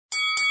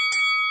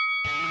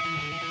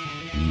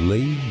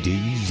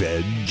Ladies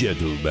and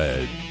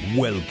gentlemen,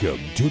 welcome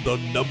to the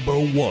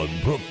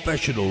 #1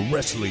 professional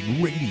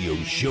wrestling radio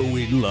show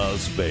in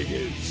Las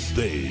Vegas.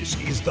 This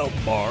is the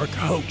Mark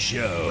Hoke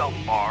Show.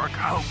 The Mark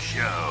Hoke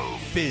Show.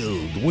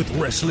 Filled with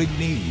wrestling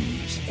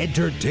news,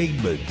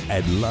 entertainment,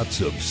 and lots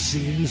of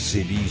Sin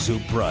City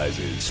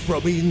surprises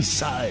from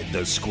inside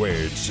the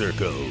squared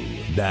circle.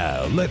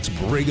 Now, let's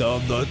bring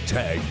on the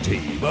tag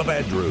team of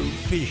Andrew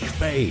Fish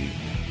Fane,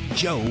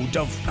 Joe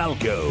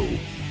DeFalco,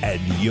 and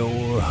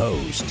your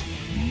host,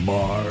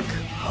 Mark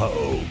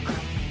Hoke.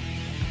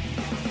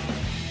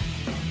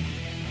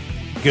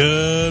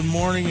 Good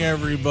morning,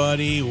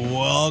 everybody.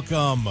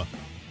 Welcome.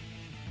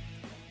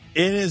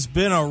 It has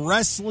been a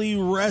wrestling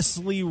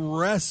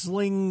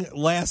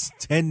last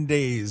 10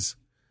 days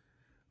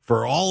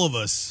for all of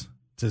us,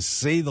 to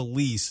say the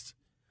least,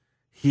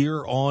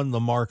 here on the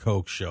Mark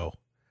Hoke Show.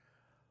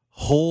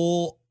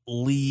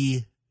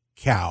 Holy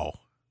cow.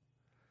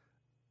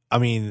 I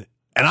mean,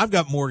 and I've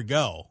got more to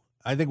go.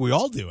 I think we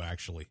all do,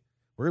 actually.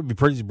 We're going to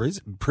be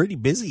pretty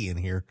busy in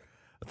here.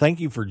 Thank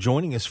you for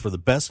joining us for the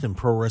best in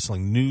pro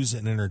wrestling news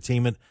and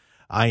entertainment.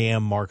 I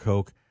am Mark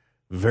Hoke.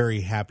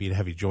 Very happy to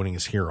have you joining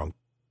us here on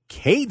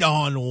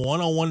KDWN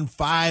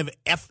 101.5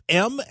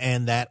 FM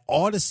and that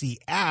Audacy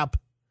app.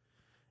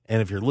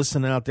 And if you're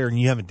listening out there and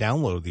you haven't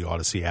downloaded the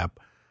Audacy app,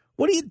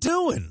 what are you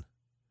doing?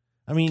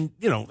 I mean,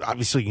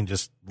 obviously you can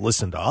just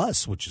listen to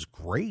us, which is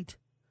great,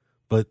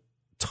 but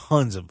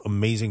tons of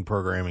amazing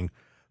programming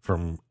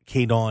from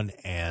KDWN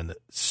and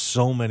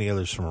so many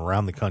others from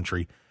around the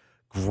country.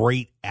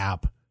 Great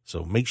app.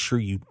 So make sure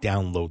you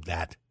download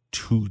that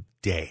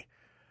today.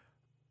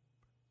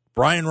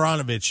 Bryan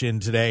Ronovech in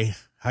today.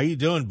 How you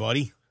doing,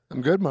 buddy?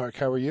 I'm good, Mark.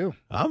 How are you?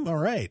 I'm all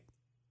right.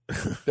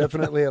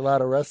 Definitely a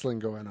lot of wrestling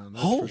going on,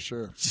 that's for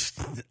sure.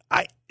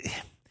 I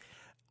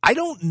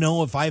don't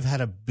know if I've had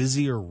a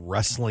busier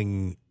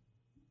wrestling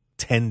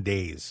 10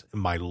 days in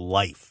my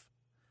life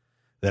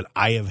that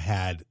I have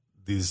had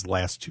these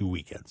last 2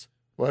 weekends.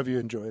 Well, have you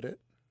enjoyed it?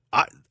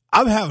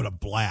 I'm having a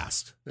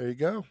blast. There you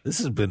go. This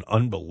has been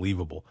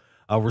unbelievable.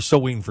 We're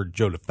still waiting for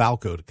Joe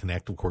DeFalco to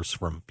connect, of course,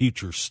 from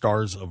Future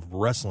Stars of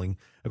Wrestling.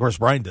 Of course,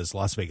 Bryan does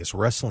Las Vegas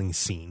wrestling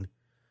scene.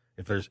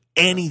 If there's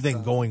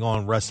anything going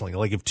on wrestling,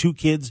 like if two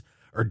kids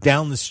are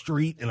down the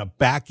street in a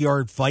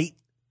backyard fight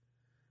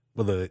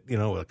with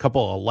a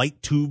couple of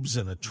light tubes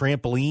and a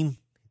trampoline,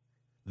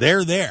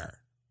 they're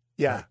there.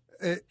 Yeah,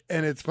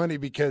 and it's funny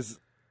because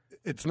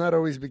it's not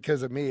always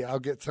because of me. I'll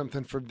get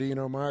something from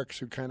Dino Marks,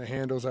 who kind of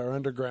handles our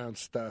underground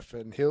stuff,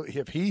 and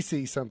if he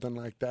sees something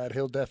like that,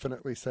 he'll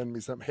definitely send me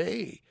something.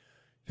 Hey,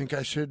 you think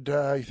I should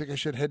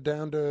head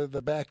down to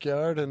the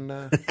backyard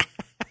and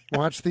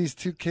watch these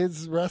two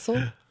kids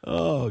wrestle?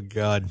 Oh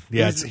God,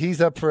 yeah, he's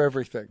up for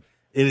everything.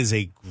 It is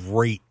a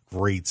great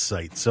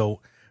site. So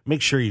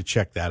make sure you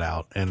check that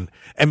out. And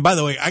by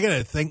the way, I got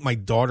to thank my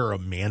daughter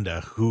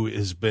Amanda, who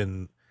has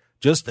been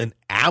just an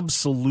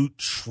absolute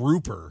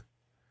trooper.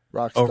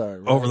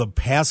 Rockstar, right? Over the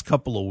past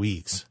couple of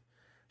weeks.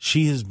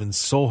 She has been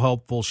so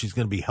helpful. She's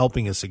going to be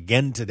helping us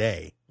again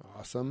today.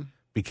 Awesome.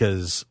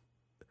 Because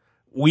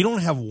we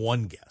don't have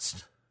one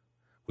guest.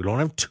 We don't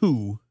have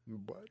two.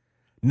 What?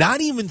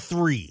 Not even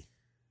three.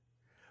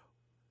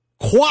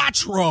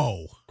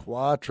 Quattro.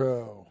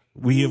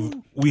 We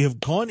have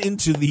gone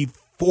into the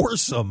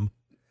foursome,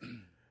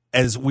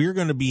 as we're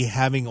going to be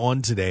having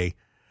on today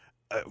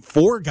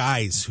 4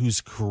 guys whose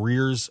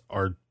careers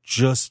are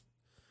just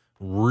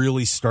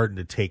really starting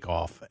to take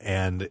off,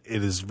 and it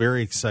is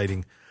very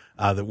exciting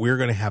that we're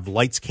going to have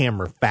Lights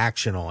Camera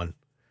Faction on.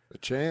 The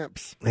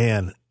champs.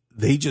 And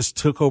they just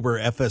took over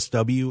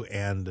FSW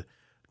and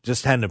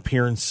just had an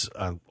appearance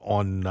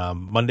on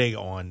Monday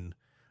on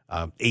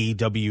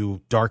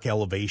AEW Dark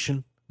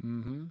Elevation,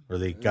 where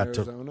they got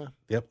Arizona.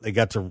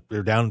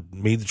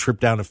 made the trip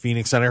down to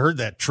Phoenix, and I heard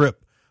that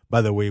trip,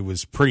 by the way,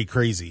 was pretty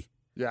crazy.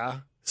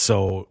 Yeah.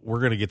 So we're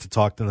going to get to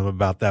talk to them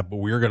about that, but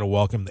we're going to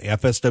welcome the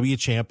FSW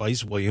champ,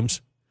 Ice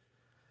Williams.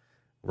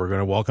 We're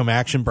going to welcome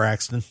Action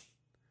Braxton.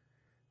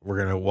 We're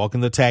going to welcome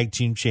the tag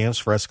team champs,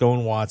 Fresco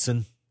and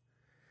Watson,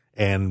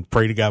 and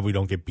pray to God we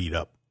don't get beat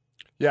up.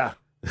 Yeah,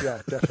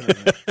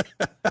 definitely.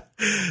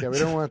 Yeah, we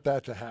don't want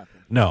that to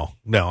happen. No.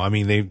 I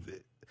mean,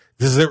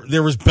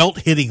 there was belt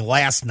hitting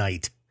last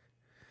night.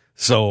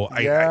 So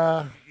I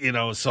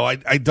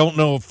don't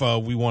know if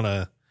we want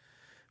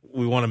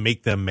to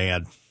make them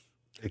mad.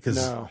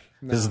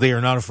 Because they are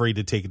not afraid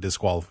to take a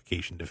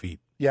disqualification defeat.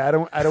 Yeah,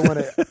 I don't want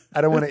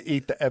to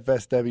eat the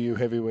FSW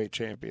heavyweight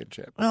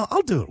championship. Well,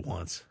 I'll do it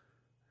once.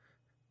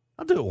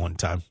 I'll do it one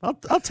time. I'll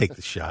take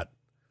the shot.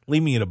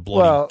 Leave me in a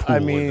bloody pool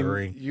in the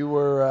ring. You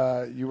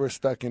were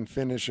stuck in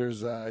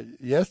finishers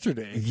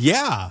yesterday.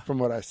 Yeah, from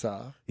what I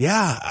saw.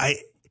 Yeah,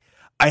 I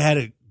had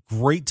a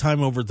great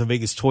time over at the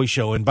Vegas Toy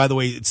Show, and by the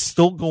way, it's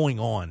still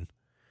going on.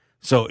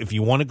 So if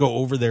you want to go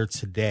over there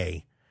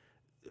today.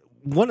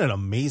 What an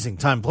amazing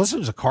time. Plus,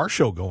 there's a car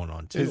show going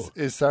on, too.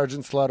 Is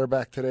Sergeant Slaughter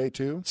back today,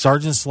 too?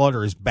 Sergeant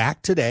Slaughter is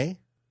back today.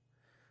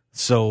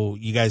 So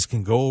you guys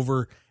can go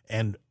over,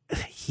 and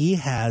he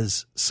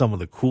has some of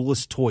the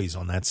coolest toys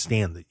on that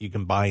stand that you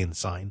can buy and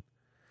sign.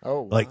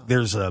 Oh, wow. Like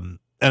there's and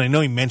I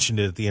know he mentioned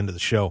it at the end of the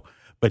show,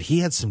 but he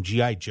had some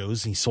GI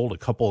Joes. And he sold a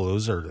couple of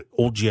those, or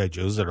old GI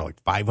Joes that are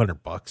like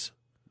 $500.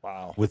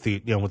 Wow. With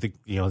the with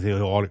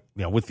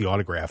the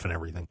autograph and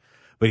everything.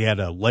 But he had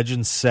a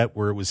Legend set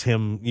where it was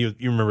him. You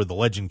remember the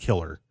Legend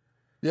Killer?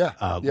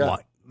 Yeah.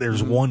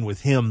 There's one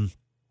with him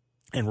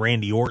and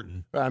Randy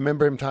Orton. I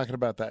remember him talking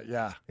about that.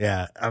 Yeah.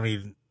 Yeah. I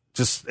mean,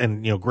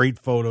 great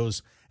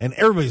photos, and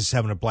everybody's just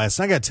having a blast.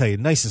 And I got to tell you,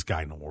 nicest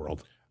guy in the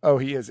world. Oh,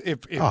 he is.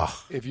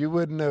 If you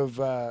wouldn't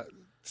have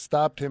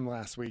stopped him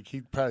last week,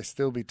 he'd probably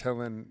still be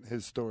telling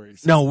his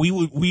stories. No, we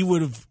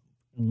would have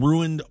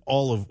ruined we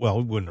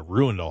wouldn't have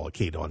ruined all of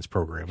KDWN's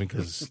programming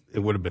because it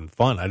would have been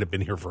fun. I'd have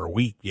been here for a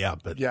week. Yeah,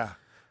 but yeah,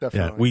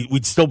 definitely. Yeah,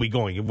 we'd still be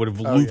going. It would have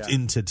looped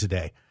into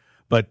today.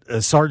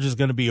 But Sarge is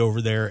going to be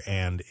over there,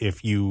 and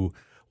if you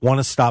want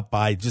to stop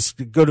by,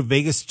 just go to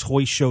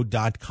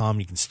vegastoyshow.com.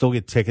 You can still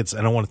get tickets.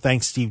 And I want to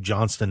thank Steve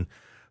Johnston,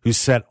 who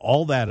set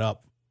all that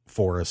up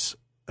for us,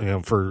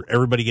 for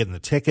everybody getting the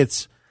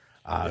tickets.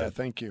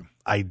 Thank you.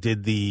 I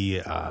did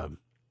the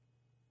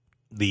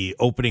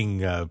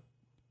opening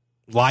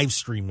live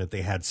stream that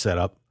they had set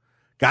up.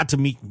 Got to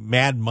meet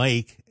Mad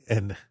Mike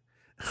and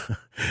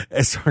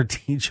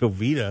SRT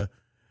Jovita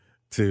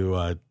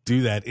to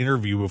do that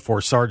interview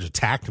before Sarge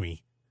attacked me.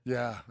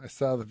 Yeah, I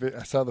saw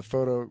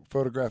the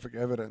photographic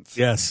evidence.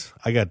 Yes,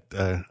 I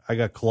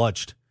got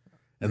clutched,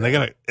 and they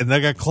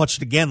got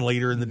clutched again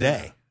later in the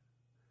day.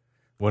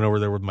 Went over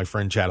there with my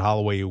friend Chad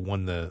Holloway, who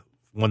won the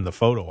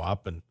photo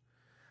op, and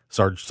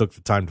Sarge took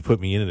the time to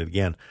put me in it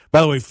again. By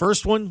the way,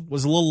 first one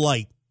was a little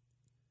light.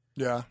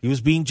 Yeah, he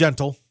was being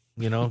gentle,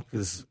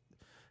 because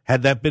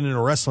had that been in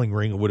a wrestling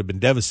ring, it would have been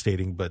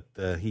devastating. But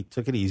he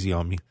took it easy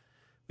on me.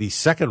 The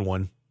second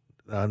one.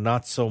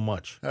 Not so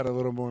much. Had a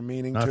little more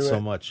meaning to it. Not so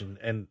much.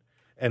 And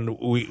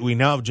we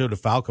now have Joe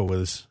DeFalco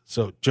with us.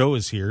 So Joe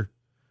is here.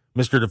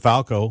 Mr.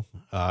 DeFalco,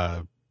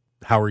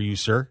 how are you,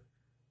 sir?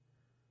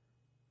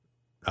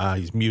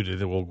 He's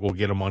muted. We'll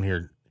get him on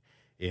here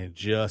in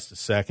just a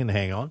second.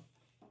 Hang on.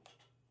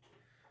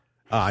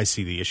 I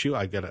see the issue.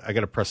 I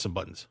gotta press some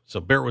buttons. So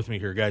bear with me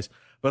here, guys.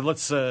 But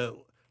let's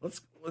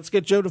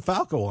get Joe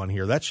DeFalco on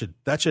here. That should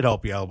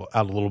help you out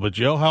a little bit.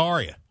 Joe, how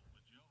are you?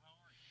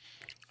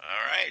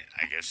 All right,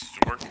 I guess it's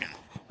working.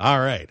 All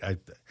right.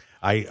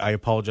 I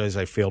apologize.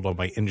 I failed on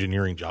my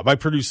engineering job. I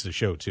produced the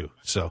show too,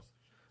 so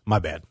my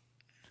bad.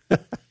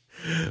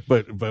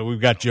 but we've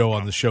got Joe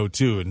on the show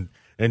too,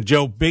 and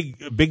Joe,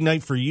 big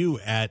night for you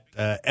at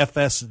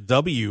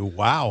FSW.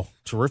 Wow,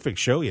 terrific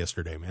show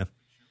yesterday, man.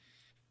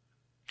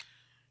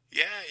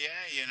 Yeah.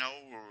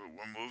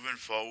 We're moving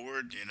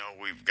forward.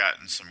 We've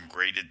gotten some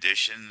great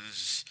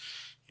additions.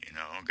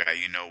 A guy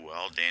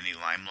well, Danny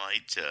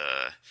Limelight.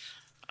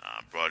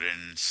 Brought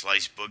in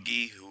Slice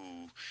Boogie,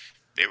 who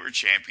they were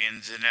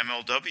champions in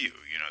MLW.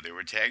 They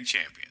were tag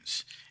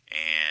champions.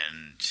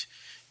 And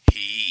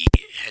he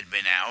had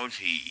been out.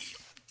 He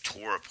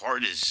tore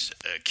apart his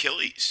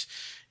Achilles.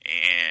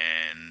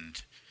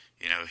 And,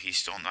 he's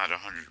still not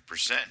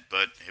 100%.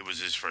 But it was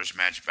his first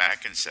match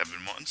back in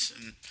 7 months.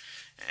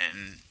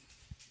 And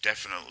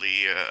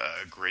definitely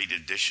a great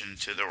addition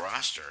to the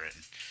roster.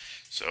 And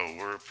so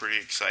we're pretty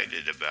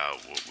excited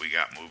about what we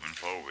got moving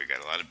forward. We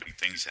got a lot of big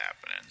things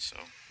happening. So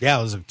yeah,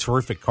 it was a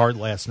terrific card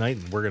last night,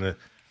 and we're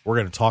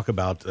gonna talk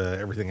about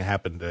everything that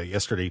happened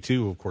yesterday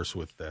too. Of course,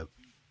 with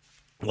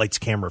Lights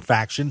Camera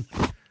Faction,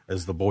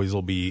 as the boys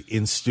will be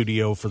in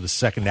studio for the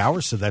second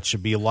hour, so that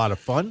should be a lot of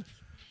fun.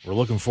 We're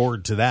looking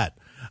forward to that.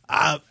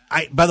 By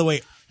the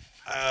way,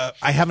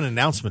 I have an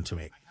announcement to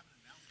make.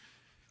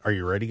 Are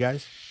you ready,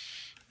 guys?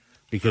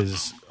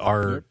 Because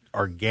our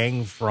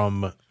gang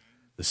from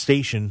the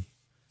station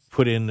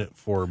put in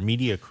for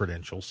media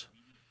credentials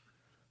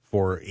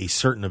for a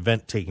certain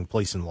event taking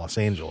place in Los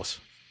Angeles.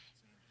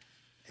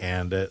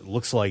 And it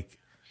looks like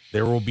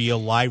there will be a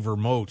live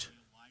remote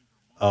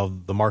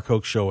of the Mark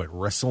Hoke Show at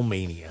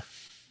WrestleMania.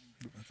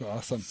 That's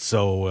awesome.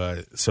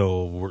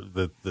 So we're,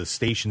 the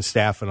station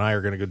staff and I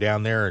are going to go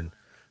down there, and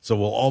so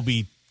we'll all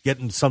be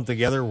getting something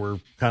together. We're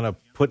kind of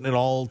putting it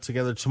all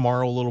together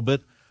tomorrow a little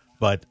bit,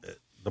 but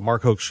the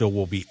Mark Hoke Show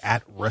will be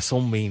at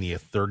WrestleMania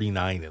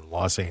 39 in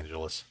Los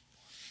Angeles.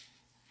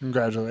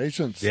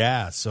 Congratulations.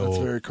 Yeah, so that's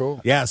very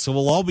cool. Yeah, so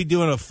we'll all be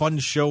doing a fun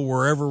show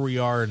wherever we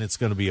are, and it's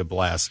going to be a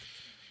blast.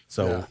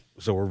 So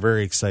we're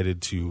very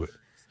excited to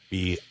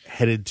be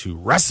headed to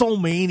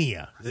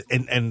WrestleMania.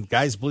 And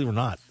guys, believe it or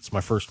not, it's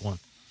my first one.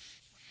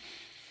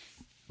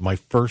 My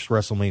first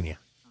WrestleMania.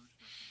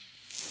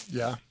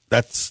 Yeah.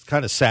 That's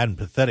kind of sad and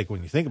pathetic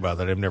when you think about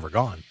that. I've never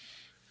gone.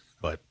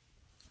 But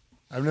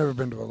I've never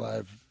been to a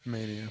live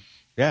Mania.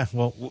 Yeah,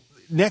 well,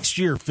 next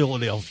year,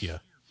 Philadelphia.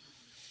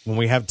 When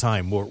we have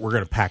time, we're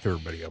going to pack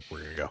everybody up.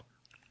 We're going to go.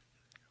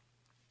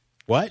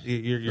 What?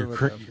 You're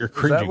cringing.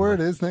 Is that where it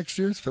is next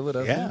year? Is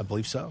Philadelphia? Yeah, I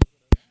believe so.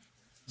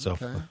 So,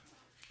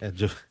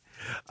 okay.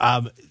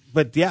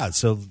 But yeah,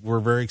 so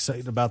we're very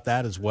excited about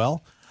that as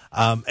well.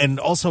 And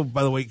also,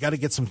 by the way, got to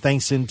get some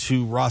thanks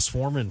into Ross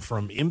Foreman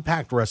from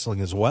Impact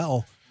Wrestling as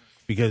well,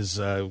 because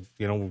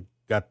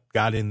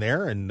got in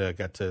there and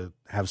got to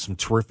have some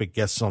terrific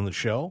guests on the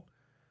show.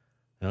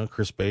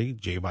 Chris Bay,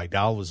 Jay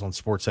Vidal was on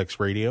SportsX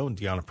Radio, and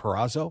Deanna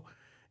Perrazzo.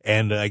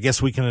 And I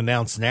guess we can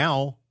announce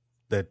now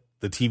that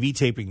the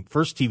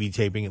first TV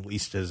taping at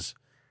least, has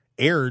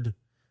aired,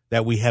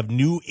 that we have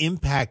new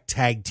Impact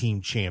Tag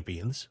Team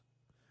Champions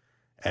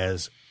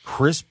as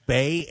Chris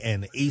Bay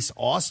and Ace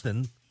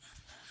Austin.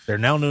 They're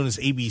now known as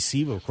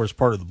ABC, but of course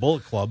part of the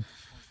Bullet Club,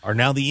 are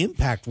now the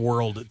Impact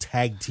World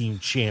Tag Team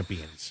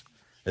Champions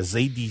as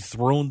they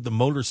dethroned the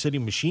Motor City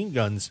Machine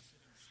Guns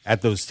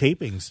at those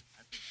tapings.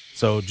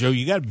 So, Joe,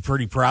 you got to be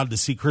pretty proud to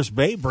see Chris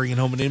Bay bringing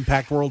home an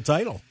Impact World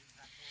title.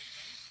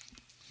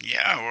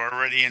 Yeah, we're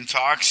already in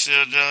talks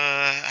at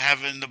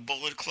having the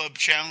Bullet Club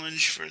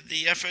challenge for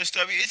the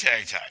FSW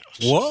tag titles.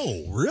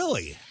 Whoa,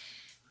 really?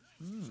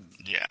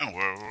 Yeah,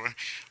 we're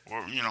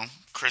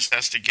Chris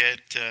has to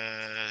get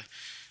to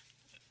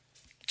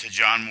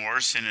John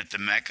Morrison at the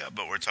Mecca,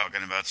 but we're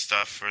talking about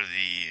stuff for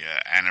the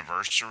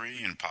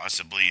anniversary and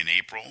possibly in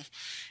April.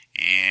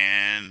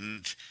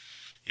 And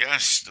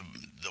yes,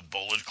 the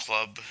Bullet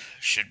Club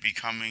should be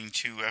coming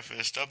to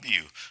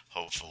FSW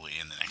hopefully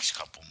in the next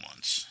couple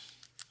months.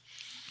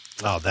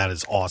 Oh, that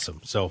is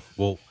awesome. So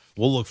we'll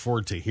look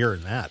forward to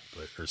hearing that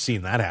or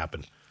seeing that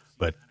happen.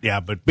 But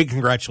big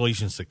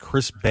congratulations to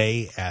Chris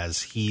Bay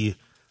as he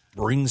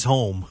brings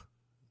home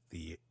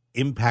the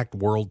Impact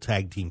World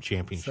Tag Team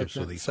Championships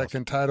with these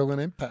second title in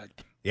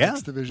Impact. Yeah.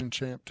 X Division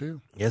champ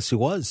too. Yes, he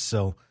was.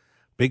 So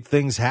big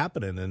things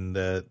happening. And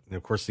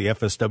of course the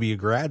FSW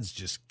grads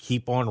just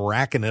keep on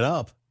racking it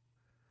up.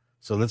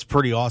 So that's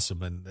pretty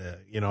awesome. And,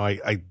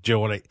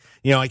 Joe,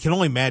 I can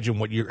only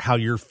imagine how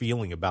you're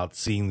feeling about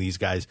seeing these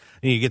guys.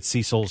 You get to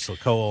see Sol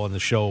Sokoa on the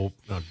show,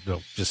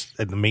 just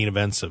at the main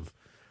events of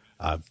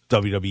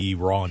WWE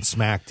Raw and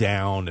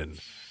SmackDown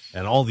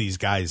and all these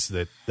guys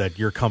that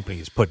your company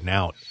is putting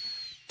out,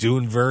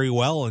 doing very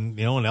well. And,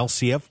 in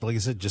LCF, like I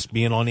said, just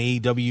being on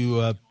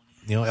AEW,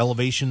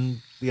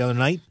 Elevation the other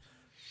night.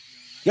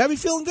 You got to be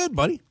feeling good,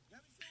 buddy.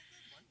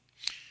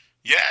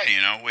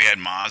 Yeah, we had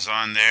Maz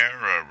on there,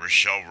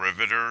 Rochelle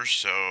Riveter,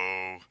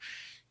 so,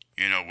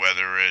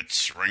 whether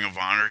it's Ring of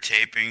Honor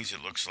tapings,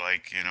 it looks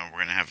like, we're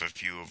going to have a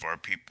few of our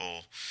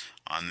people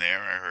on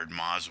there. I heard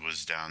Maz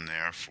was down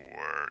there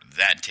for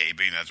that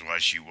taping. That's why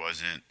she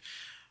wasn't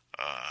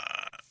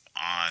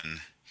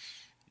on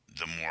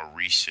the more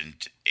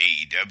recent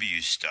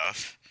AEW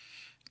stuff,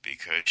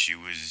 because she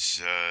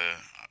was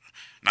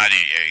not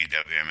in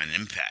AEW, I'm in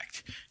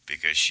Impact,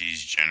 because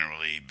she's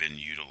generally been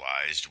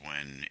utilized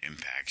when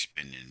Impact's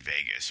been in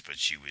Vegas, but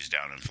she was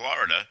down in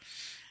Florida,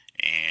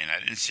 and I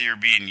didn't see her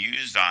being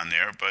used on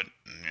there, but,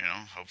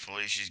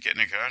 hopefully she's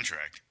getting a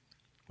contract.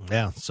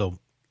 Yeah, so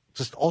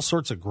just all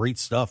sorts of great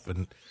stuff.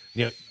 And,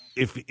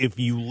 if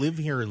you live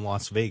here in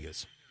Las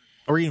Vegas,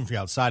 or even if you're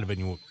outside of it,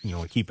 and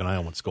you keep an eye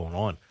on what's going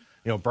on.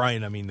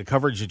 Bryan, I mean, the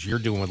coverage that you're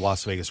doing with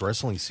Las Vegas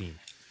wrestling scene,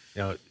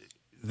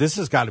 this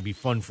has got to be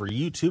fun for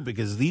you, too,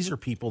 because these are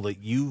people that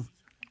you've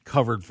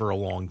covered for a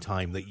long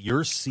time that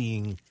you're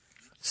seeing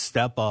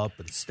step up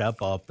and step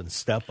up and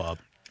step up,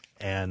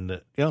 and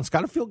it's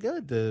got to feel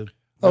good to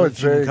it's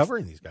very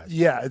covering these guys.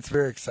 Yeah, it's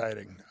very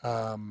exciting.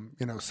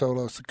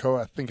 Solo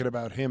Sikoa, thinking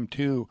about him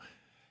too.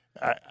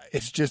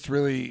 It's just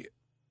really,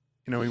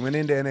 he went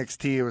into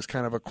NXT. It was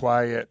kind of a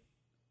quiet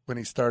when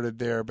he started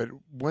there, but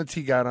once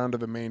he got onto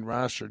the main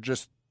roster,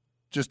 just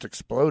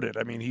exploded.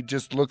 I mean, he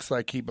just looks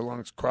like he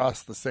belongs.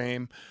 Cross the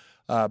same,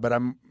 but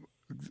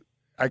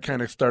I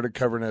kind of started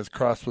covering as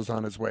Cross was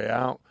on his way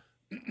out.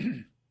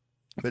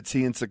 But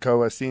seeing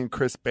Sikoa, seeing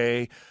Chris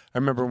Bay, I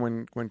remember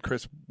when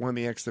Chris won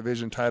the X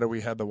Division title,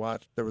 we had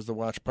there was the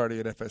watch party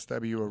at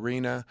FSW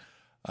Arena,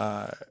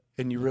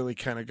 and you really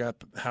kind of got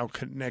how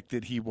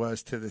connected he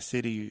was to the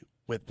city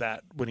with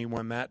that when he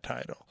won that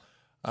title.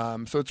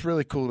 So it's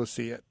really cool to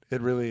see it.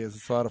 It really is.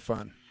 It's a lot of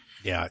fun.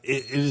 Yeah,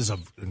 it is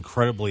an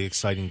incredibly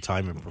exciting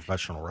time in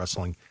professional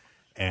wrestling.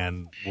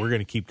 And we're going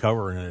to keep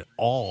covering it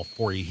all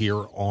for you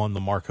here on the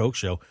Mark Hoke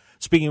Show.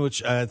 Speaking of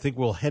which, I think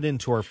we'll head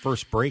into our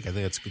first break. I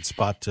think it's a good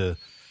spot to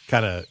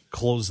kind of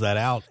close that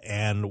out.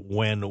 And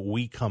when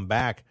we come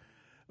back,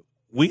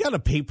 we got a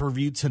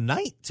pay-per-view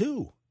tonight,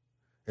 too,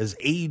 as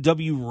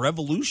AEW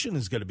Revolution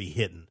is going to be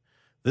hitting.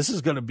 This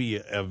is going to be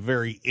a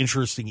very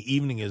interesting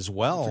evening as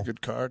well. It's a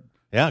good card.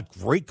 Yeah,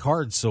 great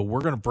card. So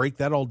we're going to break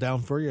that all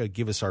down for you,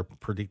 give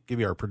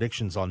you our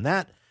predictions on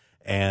that.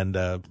 And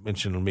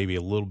mention maybe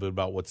a little bit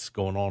about what's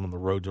going on the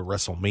road to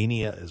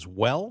WrestleMania as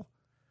well.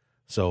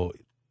 So,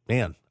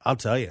 man, I'll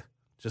tell you,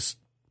 just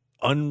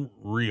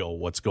unreal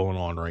what's going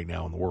on right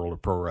now in the world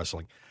of pro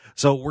wrestling.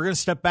 So we're going to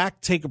step back,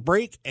 take a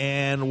break,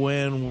 and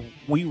when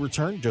we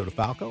return, Joe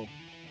DeFalco,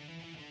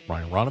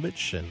 Brian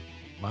Ronovech, and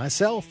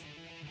myself,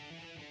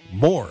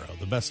 more of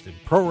the best in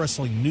pro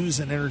wrestling news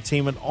and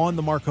entertainment on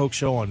the Mark Hoke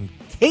Show on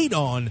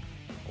KDWN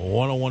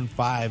 101.5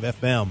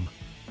 FM.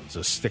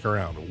 So stick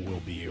around.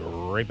 We'll be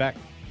right back.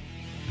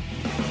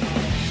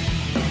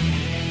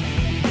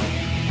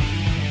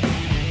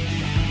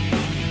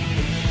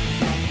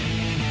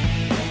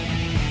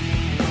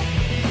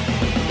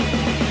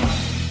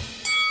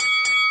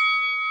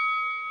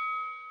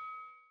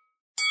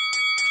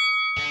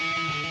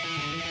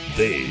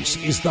 This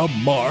is the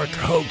Mark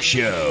Hoke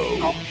Show.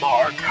 The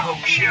Mark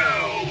Hoke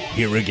Show.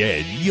 Here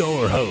again,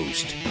 your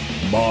host,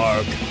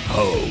 Mark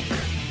Hoke.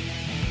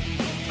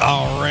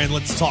 All right,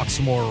 let's talk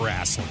some more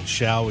wrestling,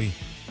 shall we?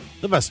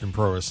 The best in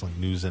pro wrestling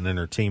news and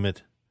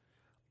entertainment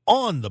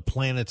on the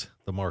planet,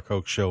 the Mark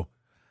Hoke Show.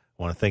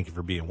 I want to thank you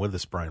for being with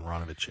us, Bryan,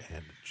 Ronovech,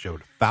 and Joe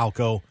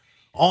DeFalco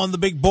on the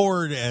big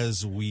board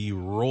as we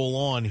roll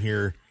on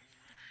here.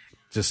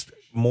 Just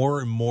more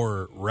and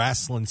more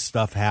wrestling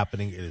stuff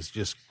happening. It is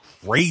just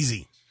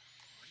crazy.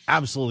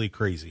 Absolutely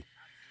crazy,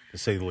 to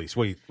say the least.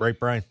 Wait, right,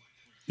 Bryan?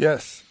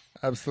 Yes,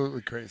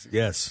 absolutely crazy.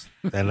 Yes.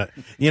 And,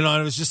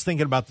 I was just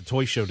thinking about the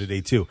toy show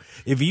today, too.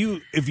 If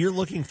you're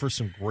looking for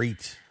some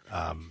great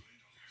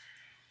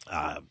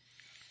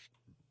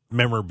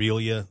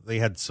memorabilia, they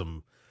had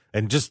some,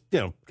 and just,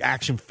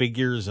 action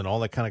figures and all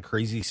that kind of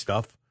crazy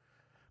stuff.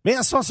 Man,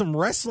 I saw some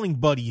wrestling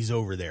buddies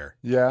over there.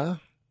 Yeah?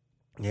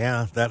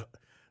 Yeah,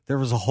 there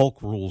was a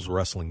Hulk Rules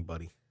wrestling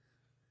buddy.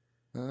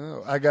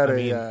 Oh, I got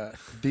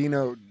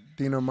Dino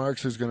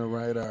Marks, who's going to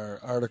write our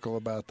article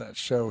about that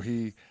show.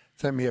 He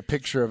sent me a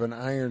picture of an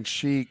Iron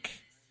Sheik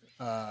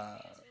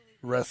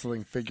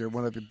wrestling figure,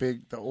 one of the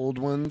old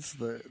ones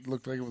that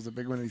looked like it was a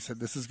big one. He said,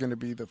 this is going to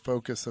be the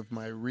focus of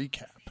my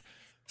recap.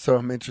 So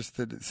I'm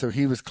interested. So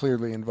he was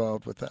clearly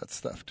involved with that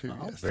stuff too.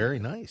 Oh, yes. Very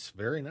nice.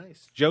 Very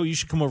nice. Joe, you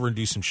should come over and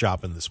do some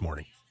shopping this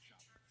morning.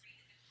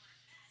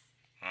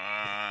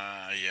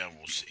 Yeah,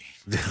 we'll see.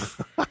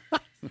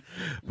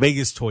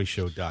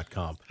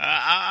 VegasToyShow.com.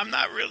 I'm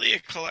not really a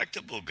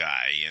collectible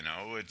guy,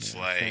 It's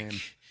same.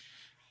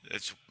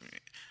 it's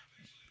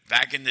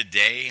back in the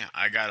day.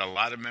 I got a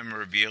lot of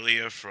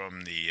memorabilia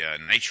from the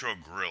Nitro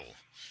Grill,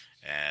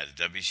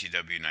 the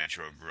WCW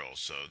Nitro Grill.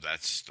 So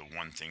that's the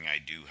one thing I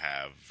do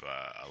have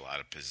a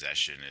lot of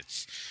possession.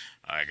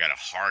 I got a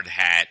hard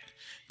hat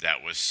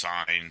that was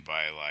signed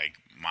by like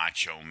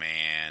Macho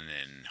Man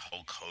and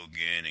Hulk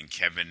Hogan and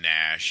Kevin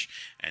Nash,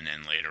 and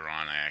then later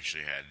on I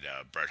actually had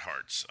Bret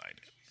Hart sign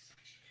it.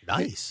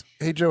 Nice.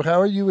 Hey, Joe,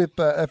 how are you with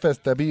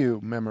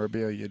FSW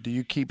memorabilia? Do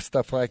you keep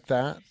stuff like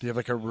that? Do you have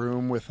like a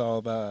room with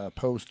all the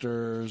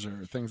posters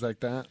or things like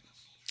that?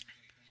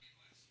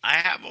 I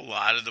have a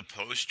lot of the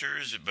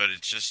posters, but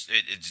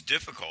it's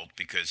difficult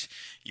because,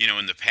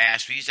 in the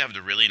past we used to have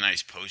the really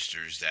nice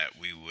posters that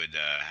we would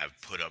have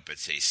put up at,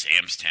 say,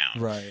 Sam's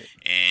Town. Right.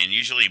 And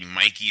usually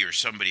Mikey or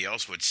somebody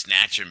else would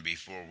snatch them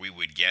before we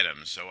would get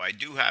them. So I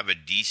do have a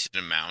decent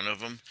amount of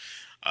them.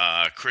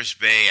 Chris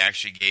Bay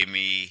actually gave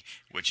me,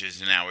 which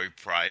is now a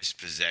prized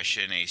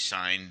possession, a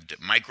signed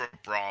Micro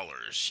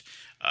Brawlers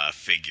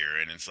figure.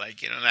 And it's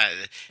like,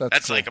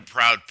 that's cool. Like a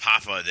proud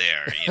papa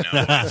there,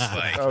 It's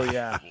like, oh,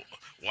 yeah.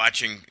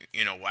 Watching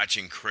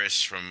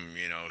Chris from,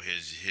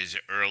 his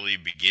early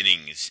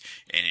beginnings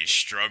and his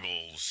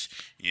struggles,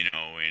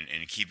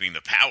 and keeping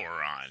the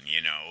power on,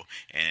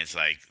 and it's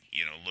like,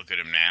 look at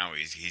him now.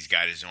 He's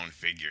got his own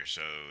figure.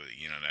 So,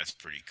 that's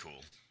pretty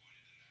cool.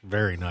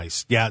 Very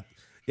nice. Yeah.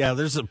 Yeah.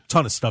 There's a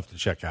ton of stuff to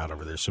check out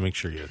over there. So make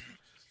sure you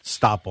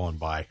stop on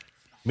by.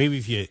 Maybe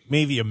if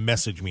you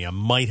message me, I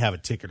might have a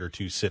ticket or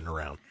two sitting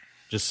around.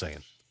 Just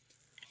saying.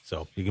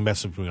 So you can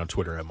message me on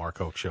Twitter at Mark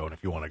Hoke Show. And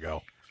if you want to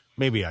go,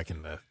 maybe I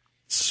can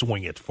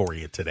swing it for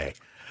you today.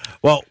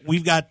 Well,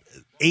 we've got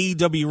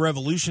AEW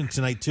Revolution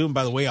tonight, too. And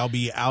by the way, I'll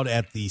be out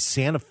at the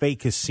Santa Fe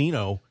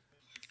Casino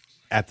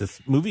at the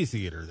movie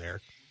theater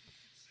there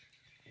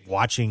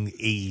watching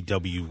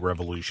AEW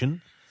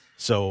Revolution.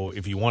 So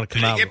if you want to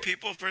come out. Did you get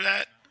people for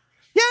that?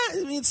 Yeah,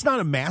 I mean, it's not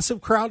a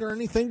massive crowd or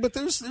anything, but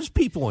there's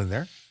people in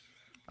there.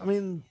 I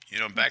mean,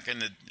 back in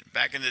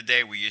the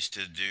day, we used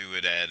to do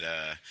it at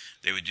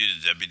they would do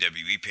the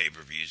WWE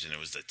pay-per-views, and it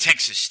was the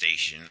Texas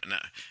station,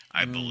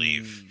 I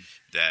believe,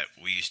 that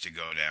we used to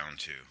go down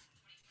to.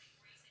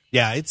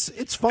 Yeah, it's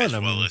fun. As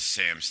well as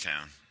Sam's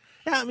Town.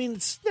 Yeah, I mean,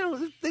 it's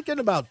they get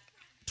about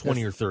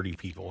 20 or 30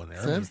 people in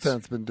there. Sam's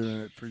Town's been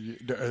doing it for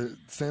years.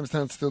 Sam's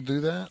Town still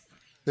do that?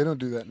 They don't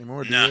do that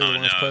anymore. No.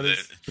 But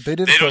they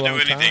did it for a long time.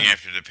 They don't do anything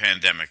after the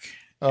pandemic.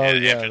 Oh,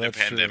 yeah, after the that's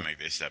pandemic,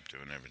 true. They stopped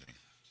doing everything.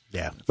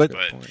 Yeah, but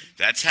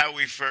that's how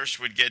we first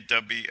would get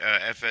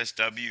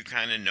FSW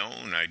kind of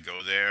known. I'd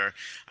go there.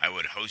 I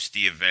would host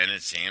the event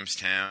at Sam's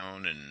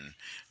Town, and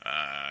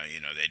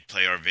they'd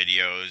play our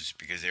videos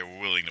because they were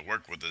willing to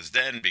work with us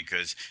then.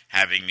 Because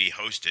having me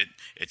host it,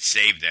 it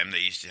saved them. They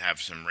used to have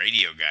some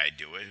radio guy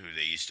do it who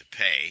they used to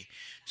pay,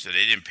 so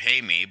they didn't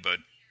pay me, but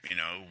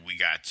we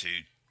got to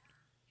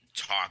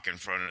talk in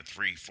front of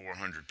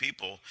 300-400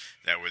 people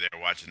that were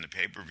there watching the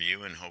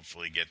pay-per-view, and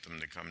hopefully get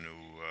them to come to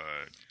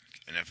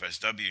an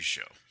FSW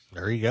show.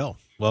 There you go.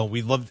 Well,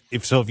 we'd love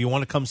if you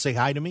want to come say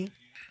hi to me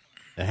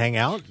and hang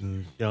out,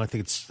 and I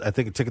think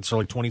tickets are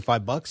like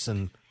 $25,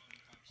 and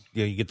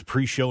you get the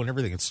pre-show and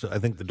everything. I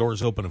think the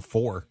doors open at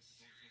 4,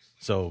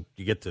 so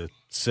you get to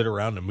sit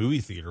around a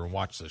movie theater and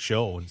watch the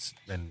show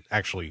and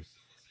actually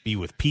be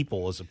with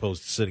people as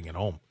opposed to sitting at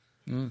home.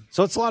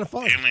 So it's a lot of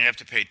fun. They only have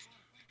to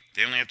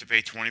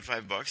pay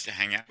 $25 to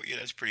hang out with you.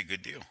 That's a pretty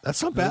good deal.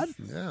 That's not bad.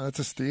 Yeah, that's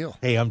a steal.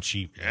 Hey, I'm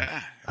cheap.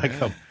 Yeah.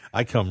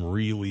 I come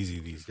real easy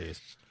these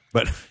days.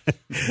 But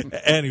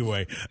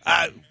anyway,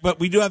 but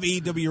we do have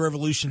AEW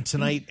Revolution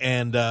tonight,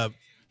 and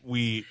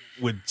we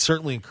would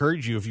certainly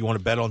encourage you, if you want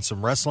to bet on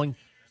some wrestling,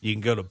 you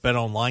can go to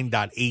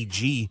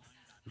betonline.ag.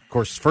 Of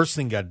course, first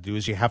thing you got to do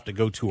is you have to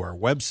go to our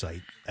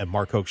website at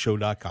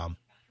markhokeshow.com.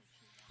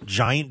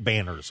 Giant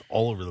banners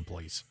all over the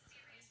place.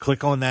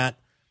 Click on that,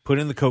 put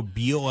in the code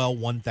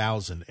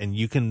BOL1000, and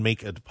you can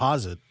make a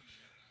deposit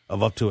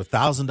of up to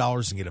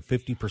 $1,000 and get a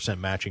 50%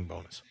 matching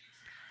bonus.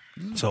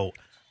 So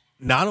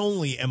not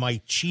only am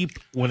I cheap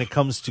when it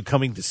comes to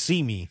coming to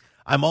see me,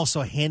 I'm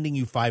also handing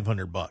you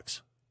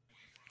 $500.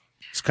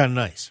 It's kind of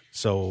nice.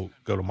 So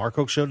go to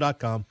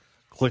markhokeshow.com,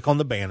 click on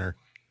the banner,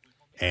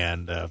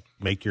 and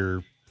make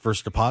your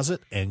first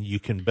deposit, and you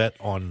can bet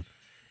on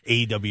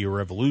AEW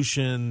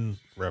Revolution,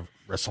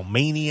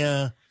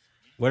 WrestleMania,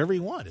 whatever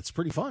you want. It's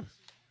pretty fun.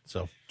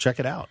 So check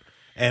it out.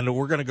 And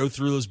we're going to go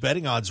through those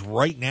betting odds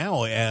right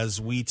now as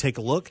we take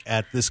a look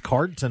at this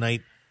card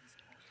tonight.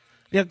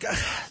 Yeah,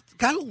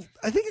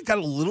 I think it got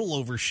a little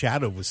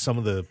overshadowed with some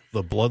of the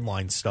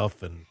Bloodline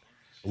stuff and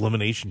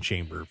Elimination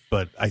Chamber,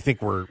 but I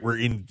think we're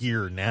in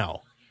gear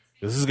now.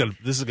 This is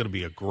gonna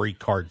be a great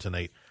card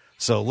tonight.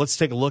 So let's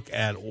take a look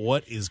at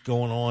what is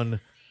going on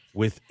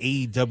with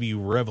AEW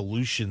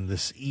Revolution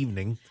this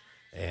evening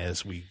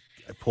as we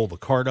pull the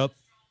card up.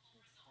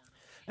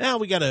 Now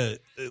we got a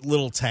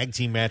little tag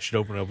team match to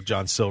open up with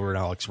John Silver and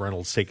Alex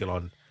Reynolds taking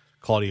on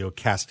Claudio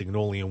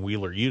Castagnoli and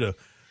Wheeler Yuta.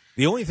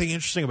 The only thing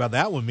interesting about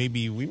that one,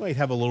 maybe we might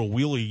have a little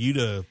Wheeler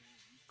Yuta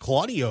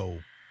Claudio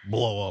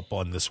blow up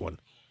on this one.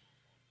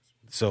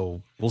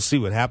 So we'll see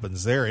what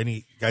happens there.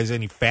 Any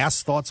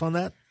fast thoughts on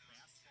that?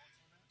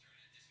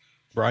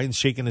 Brian's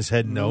shaking his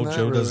head no. Not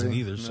Joe really, doesn't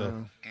either. no.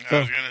 So I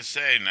was going to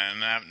say,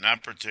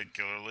 not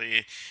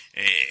particularly.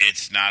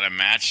 It's not a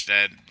match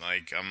that,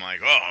 like, I'm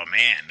like, oh,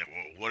 man,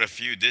 what a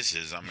feud this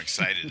is. I'm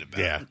excited about.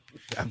 Yeah,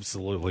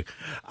 absolutely.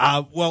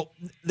 Well,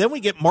 then we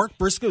get Mark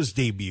Briscoe's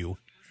debut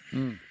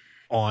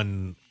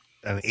on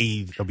an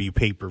AEW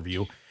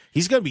pay-per-view.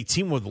 He's going to be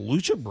teaming with the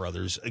Lucha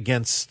Brothers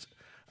against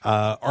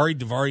Ari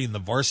Daivari and the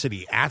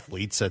Varsity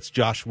Athletes. That's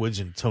Josh Woods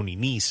and Tony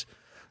Nese.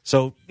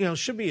 So,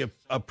 should be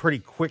a pretty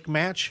quick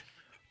match.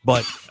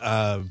 But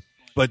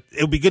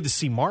it'll be good to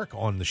see Mark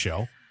on the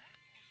show.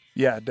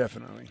 Yeah,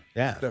 definitely.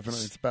 Yeah,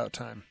 definitely. It's about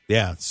time.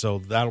 Yeah, so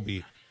that'll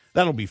be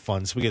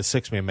fun. So we get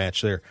a 6-man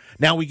match there.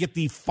 Now we get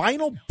the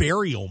final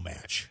burial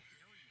match,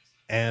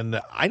 and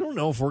I don't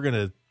know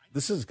if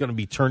this is gonna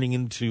be turning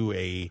into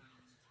a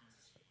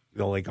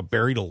like a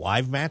buried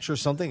alive match or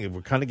something.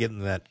 We're kind of getting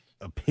that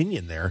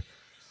opinion there.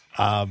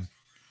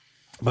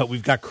 But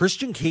we've got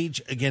Christian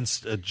Cage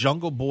against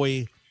Jungle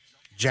Boy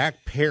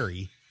Jack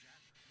Perry.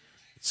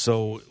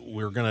 So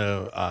we're going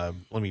to,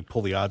 let me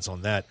pull the odds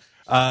on that.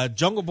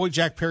 Jungle Boy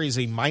Jack Perry is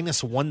a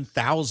minus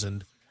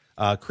 1,000.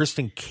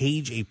 Christian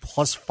Cage a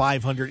plus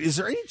 500. Is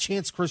there any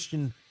chance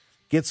Christian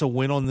gets a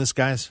win on this,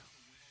 guys?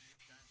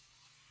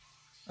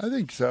 I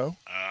think so.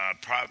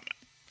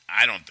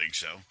 I don't think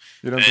so.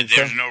 You don't think so?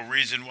 There's no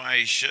reason why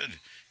he should,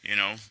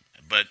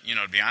 But,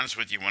 to be honest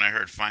with you, when I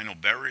heard final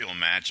burial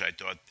match, I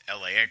thought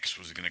LAX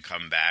was going to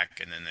come back,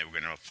 and then they were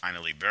going to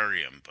finally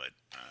bury him. But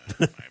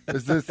I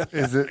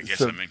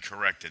guess I'm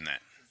incorrect in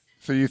that.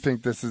 So you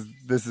think this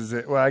is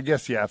it? Well, I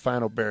guess, yeah,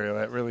 final burial.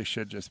 That really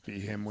should just be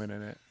him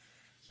winning it.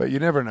 But you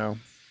never know.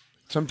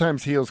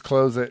 Sometimes heels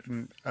close it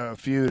in a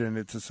feud, and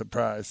it's a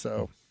surprise.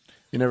 So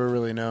you never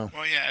really know.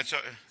 Well, yeah,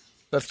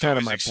 that's kind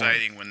of my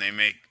exciting point.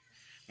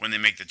 when they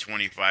make the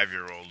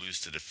 25-year-old lose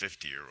to the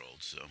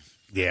 50-year-old. So.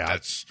 Yeah,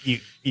 that's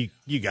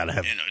you got to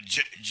have.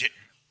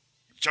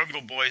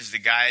 Jungle Boy's the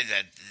guy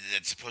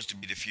that's supposed to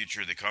be the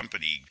future of the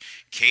company.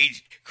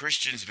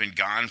 Christian's been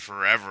gone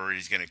forever.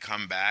 He's going to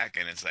come back,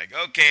 and it's like,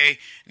 okay,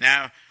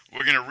 now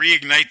we're going to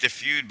reignite the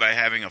feud by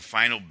having a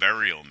final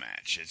burial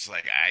match. It's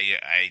like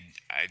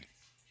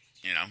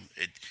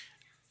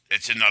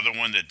it's another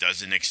one that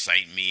doesn't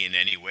excite me in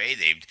any way.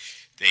 They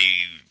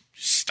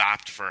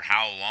stopped for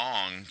how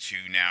long to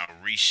now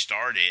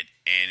restart it,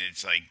 and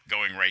it's like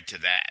going right to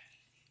that.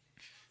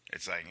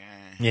 It's like,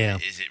 yeah.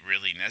 Is it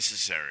really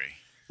necessary?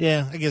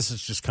 Yeah, I guess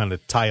it's just kind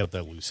of tie up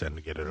that loose end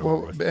to get it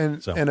over with.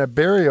 And a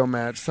burial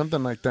match,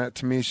 something like that,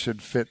 to me,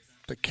 should fit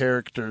the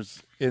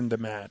characters in the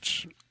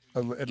match.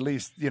 At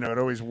least, it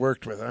always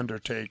worked with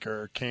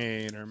Undertaker or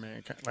Kane or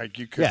Mankind. Like,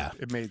 you could,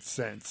 it made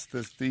sense.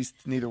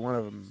 Neither one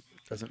of them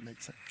doesn't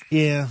make sense.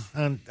 Yeah,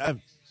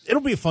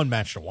 it'll be a fun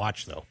match to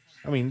watch, though.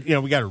 I mean,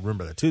 we got to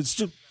remember that, too.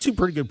 It's two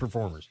pretty good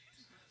performers.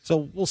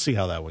 So we'll see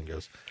how that one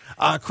goes.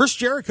 Chris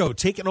Jericho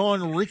taking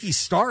on Ricky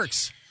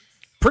Starks.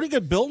 Pretty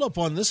good build-up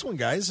on this one,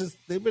 guys.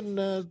 They've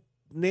been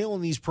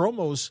nailing these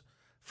promos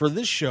for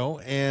this show.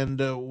 And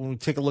when we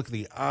take a look at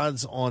the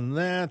odds on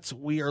that,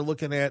 we are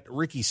looking at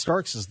Ricky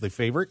Starks as the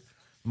favorite,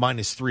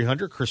 minus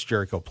 300. Chris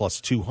Jericho plus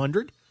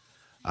 200.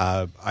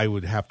 I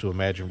would have to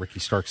imagine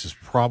Ricky Starks is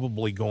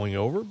probably going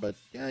over, but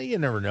you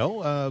never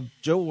know.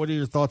 Joe, what are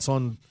your thoughts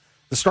on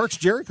the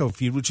Starks-Jericho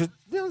feud, which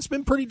it's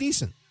been pretty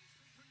decent?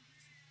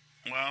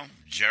 Well,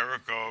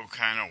 Jericho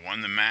kind of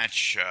won the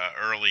match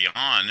early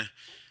on,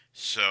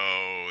 so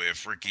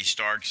if Ricky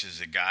Starks is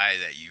a guy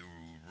that you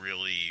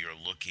really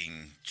are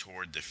looking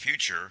toward the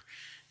future,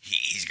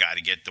 he's got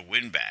to get the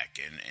win back.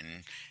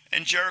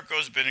 And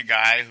Jericho's been a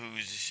guy who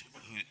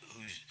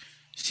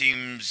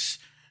seems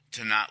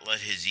to not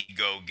let his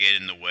ego get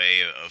in the way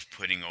of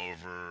putting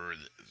over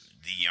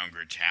the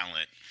younger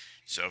talent.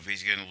 So if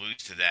he's going to lose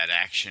to that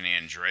Action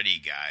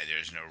Andretti guy,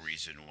 there's no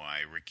reason why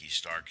Ricky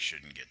Starks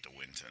shouldn't get the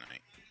win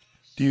tonight.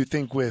 Do you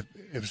think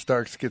if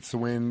Starks gets the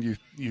win,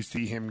 you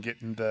see him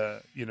getting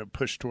the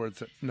push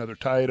towards another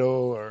title,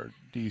 or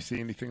do you see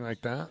anything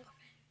like that?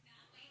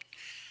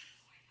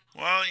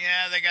 Well,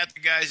 yeah, they got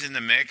the guys in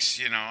the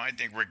mix. I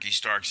think Ricky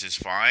Starks is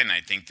fine. I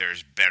think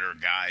there's better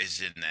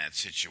guys in that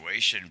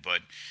situation,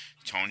 but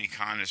Tony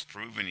Khan has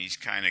proven he's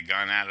kind of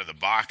gone out of the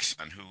box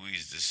on who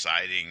he's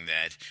deciding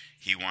that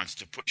he wants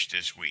to push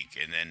this week.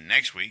 And then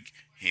next week,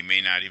 he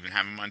may not even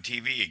have him on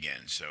TV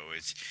again. So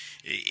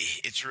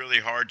it's really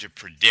hard to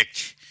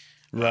predict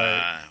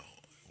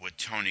what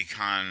Tony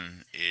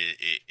Khan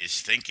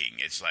is thinking.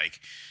 It's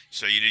like,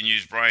 so you didn't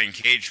use Brian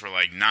Cage for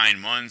like 9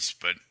 months,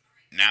 but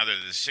now they're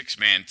the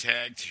 6-man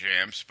tag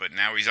champs, but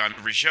now he's on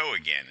every show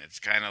again. It's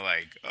kind of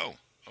like, oh,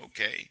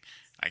 okay,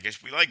 I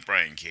guess we like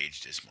Brian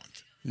Cage this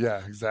month.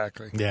 Yeah,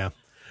 exactly. Yeah.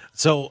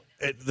 So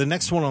the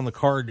next one on the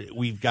card,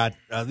 we've got,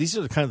 these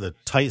are kind of the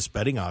tightest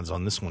betting odds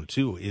on this one,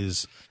 too,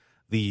 is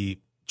the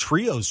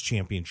Trios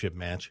Championship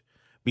match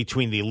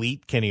between the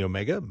Elite, Kenny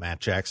Omega, Matt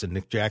Jackson,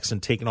 Nick Jackson,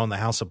 taking on the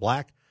House of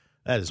Black.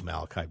 That is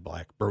Malakai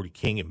Black, Brody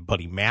King, and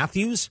Buddy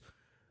Matthews.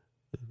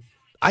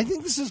 I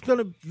think this is going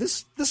to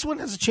this one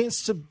has a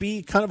chance to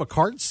be kind of a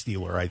card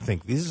stealer. I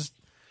think this is,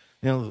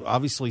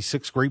 obviously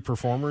 6 great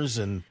performers,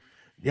 and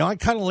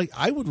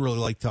I would really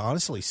like to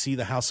honestly see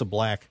the House of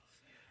Black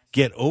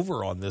get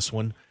over on this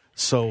one.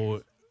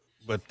 So,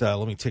 but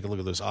let me take a look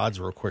at those odds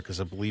real quick,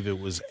 because I believe it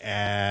was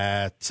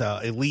at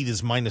Elite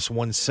is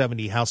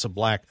 -170, House of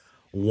Black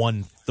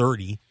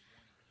 130.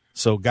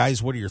 So,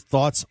 guys, what are your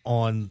thoughts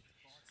on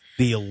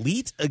the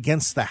Elite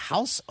against the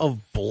House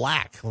of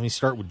Black? Let me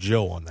start with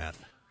Joe on that.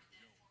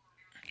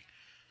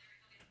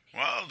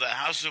 Well, the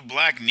House of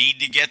Black need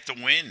to get the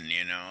win.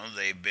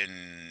 They've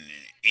been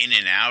in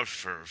and out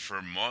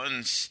for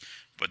months.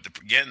 But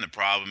again, the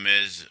problem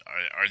is,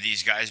 are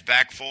these guys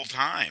back full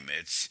time?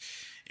 It's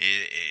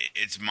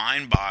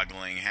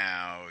mind-boggling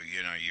how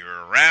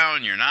you're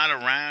around, you're not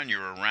around,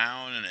 you're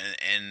around,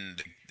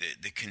 and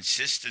the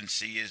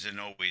consistency isn't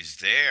always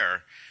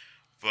there.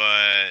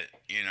 But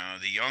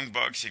the Young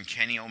Bucks and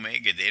Kenny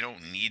Omega, they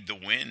don't need the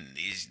win.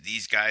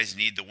 These guys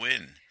need the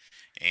win.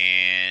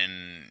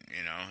 And,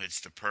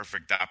 it's the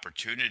perfect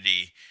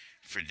opportunity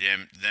for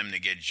them to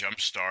get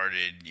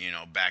jump-started,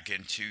 back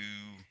into,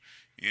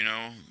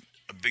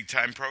 a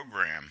big-time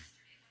program.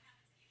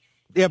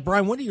 Yeah,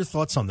 Brian, what are your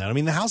thoughts on that? I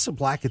mean, the House of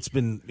Black, it's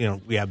been,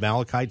 we have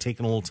Malakai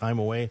taking a little time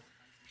away.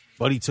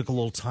 Buddy took a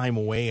little time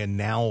away, and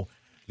now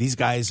these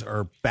guys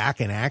are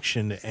back in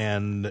action,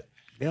 and,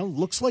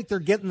 looks like they're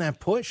getting that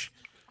push.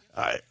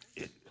 I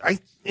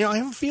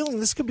have a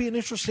feeling this could be an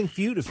interesting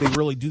feud if they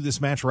really do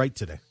this match right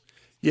today.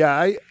 Yeah,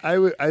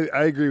 I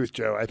agree with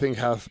Joe. I think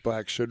House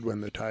Black should win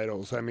the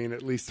titles. I mean,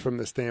 at least from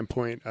the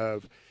standpoint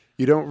of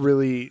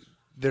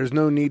there's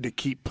no need to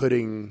keep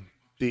putting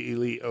the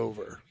Elite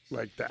over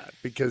like that,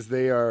 because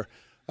they are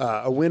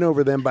a win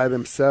over them by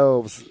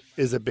themselves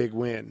is a big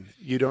win.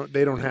 They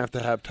don't have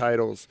to have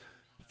titles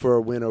for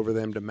a win over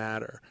them to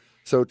matter.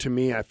 So to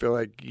me, I feel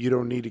like you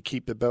don't need to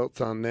keep the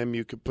belts on them.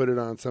 You could put it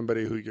on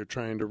somebody who you're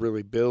trying to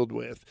really build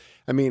with.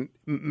 I mean,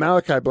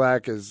 Malakai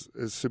Black is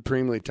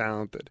supremely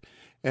talented.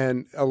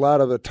 And a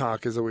lot of the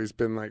talk has always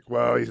been like,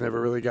 well, he's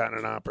never really gotten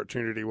an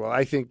opportunity. Well,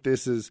 I think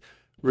this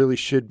really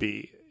should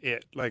be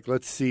it. Like,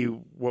 let's see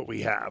what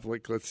we have.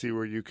 Like, let's see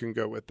where you can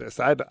go with this.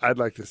 I'd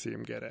like to see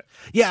him get it.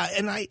 Yeah,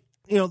 and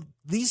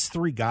these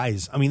 3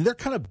 guys, I mean, they're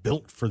kind of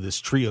built for this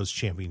Trios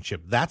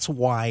Championship. That's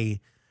why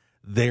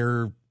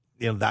they're,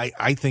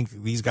 I think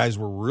these guys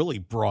were really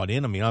brought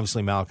in. I mean,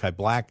 obviously Malakai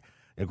Black,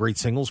 a great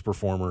singles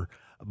performer,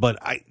 but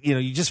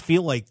you just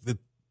feel like that.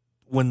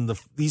 When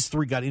these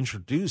 3 got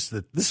introduced,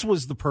 that this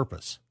was the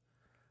purpose,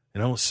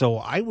 So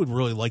I would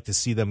really like to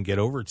see them get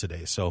over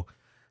today. So,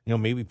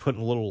 maybe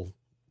putting a little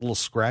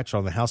scratch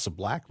on the House of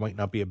Black might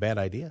not be a bad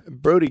idea.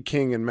 Brody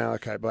King and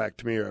Malakai Black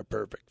to me are a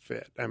perfect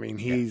fit. I mean,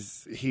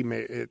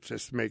 it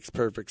just makes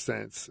perfect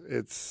sense.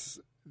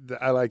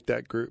 I like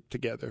that group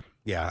together.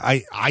 Yeah,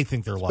 I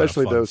think they're a lot of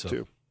fun. Especially those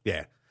two.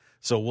 Yeah.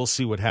 So we'll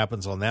see what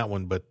happens on that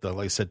one. But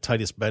like I said,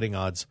 tightest betting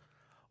odds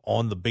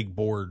on the big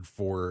board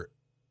for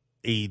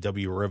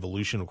AEW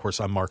Revolution. Of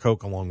course, I'm Mark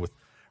Hoke along with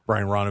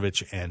Brian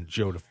Ronovech and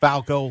Joe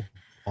DeFalco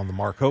on the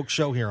Mark Hoke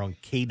Show here on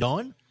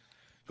KDWN,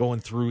 going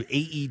through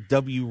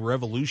AEW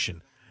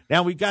Revolution.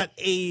 Now we've got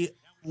a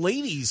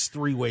ladies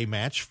 3-way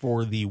match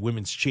for the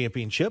Women's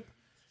Championship.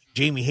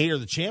 Jamie Hayter,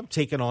 the champ,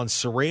 taking on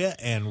Saraya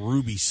and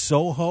Ruby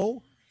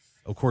Soho.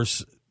 Of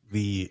course,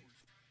 the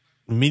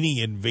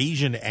mini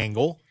invasion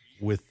angle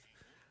with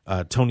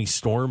Tony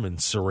Storm and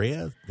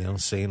Saraya,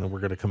 saying that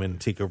we're going to come in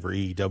and take over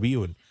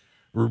AEW, and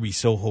Ruby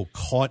Soho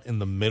caught in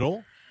the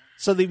middle.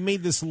 So they've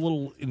made this a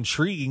little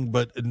intriguing,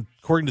 but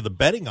according to the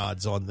betting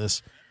odds on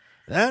this,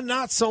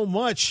 Not so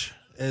much,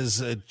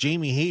 as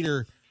Jamie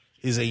Hayter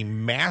is a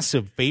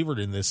massive favorite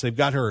in this. They've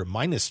got her at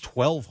minus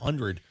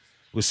 1,200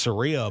 with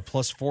Saraya a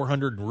plus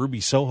 400 and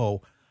Ruby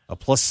Soho a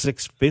plus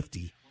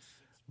 650.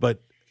 But,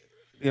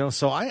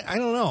 so I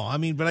don't know. I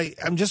mean, but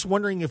I'm just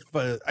wondering if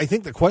I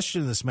think the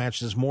question in this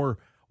match is more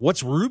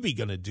what's Ruby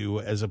going to do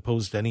as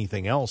opposed to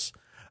anything else.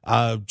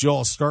 Joe,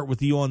 I'll start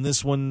with you on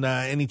this one.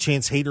 Any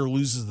chance Hayter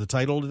loses the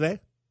title today?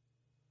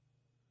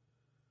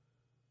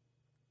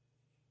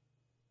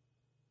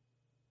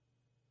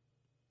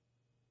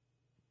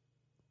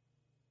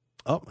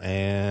 Oh,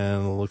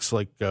 and it looks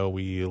like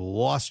we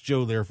lost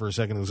Joe there for a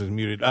second. It was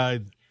muted. There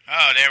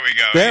we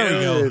go. There we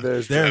go.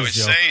 There's I was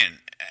Joe. saying,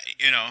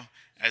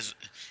 as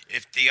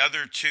if the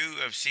other two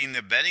have seen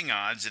the betting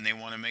odds and they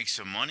want to make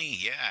some money,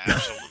 yeah,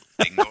 absolutely.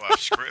 They can go off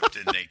script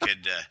and they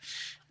could,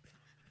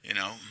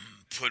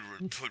 put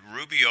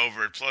Ruby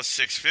over at plus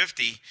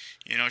 650.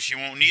 She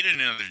won't need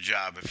another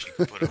job if she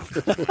can put up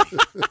that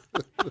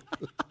money.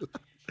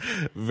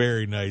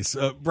 Very nice.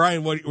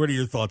 Bryan, what are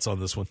your thoughts on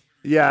this one?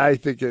 Yeah, I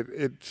think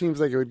it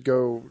seems like it would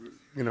go,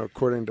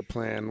 according to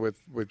plan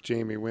with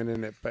Jamie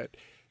winning it. But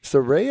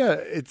Saraya,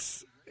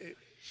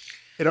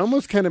 it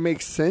almost kind of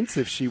makes sense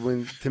if she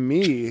wins, to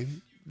me,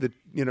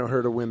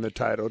 her to win the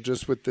title,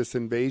 just with this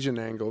invasion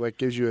angle. That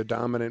gives you a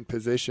dominant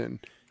position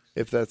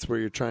if that's where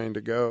you're trying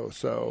to go.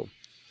 So,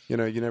 you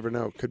never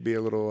know. Could be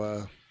a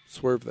little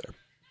swerve there.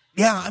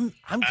 Yeah,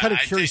 I'm kind of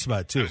curious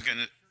about it, too.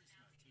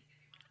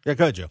 Yeah,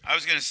 go ahead, Joe. I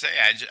was going to say,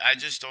 I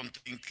just don't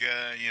think,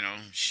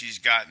 she's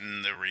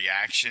gotten the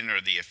reaction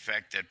or the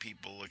effect that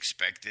people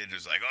expected.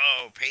 It's like,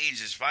 oh, Paige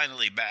is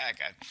finally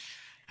back.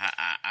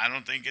 I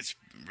don't think it's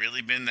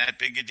really been that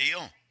big a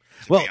deal,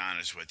 to be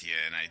honest with you.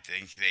 And I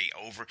think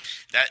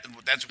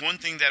that's one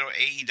thing that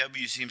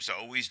AEW seems to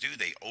always do.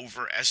 They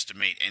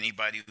overestimate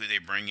anybody who they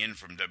bring in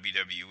from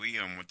WWE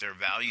and what their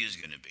value is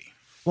going to be.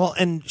 Well,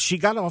 and she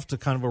got off to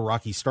kind of a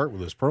rocky start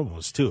with those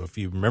promos, too. If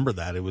you remember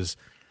that, it was...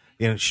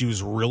 she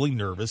was really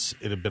nervous.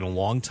 It had been a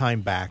long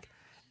time back,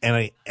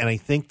 and I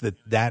think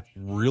that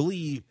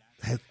really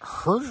had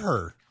hurt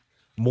her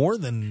more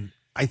than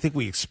I think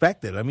we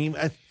expected. I mean,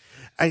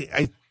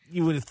 I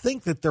you would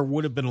think that there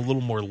would have been a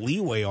little more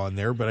leeway on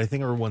there, but I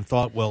think everyone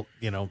thought, well,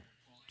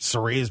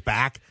 Saraya's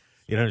back.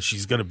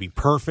 She's going to be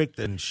perfect,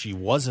 and she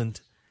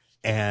wasn't,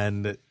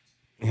 and it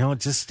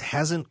just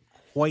hasn't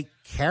quite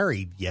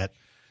carried yet.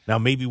 Now,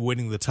 maybe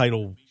winning the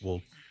title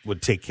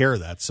would take care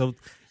of that. So.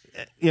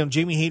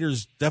 Jamie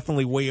Hayter's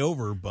definitely way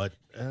over, but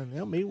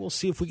maybe we'll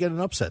see if we get an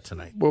upset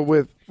tonight. Well,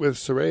 with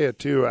Saraya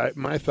too,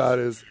 my thought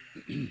is,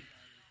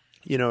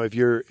 if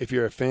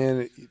you're a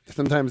fan,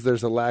 sometimes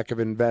there's a lack of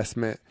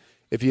investment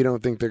if you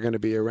don't think they're going to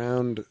be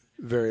around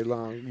very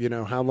long.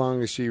 How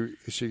long is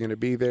she going to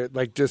be there?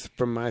 Like, just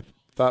from my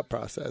thought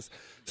process.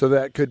 So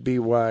that could be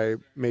why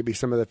maybe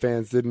some of the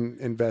fans didn't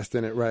invest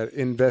in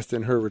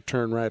her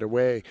return right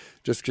away,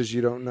 just because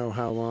you don't know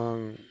how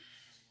long.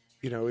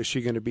 Is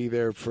she going to be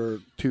there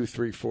for 2,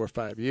 3, 4,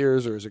 5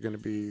 years, or is it going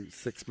to be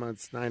 6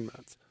 months, 9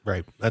 months?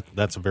 Right.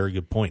 That's a very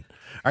good point.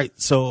 All right,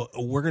 so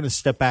we're going to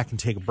step back and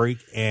take a break,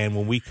 and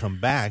when we come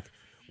back,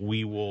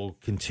 we will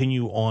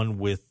continue on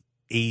with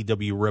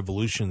AEW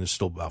Revolution. There's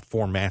still about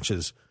 4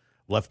 matches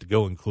left to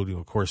go, including,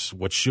 of course,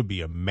 what should be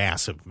a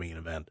massive main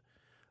event.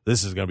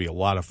 This is going to be a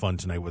lot of fun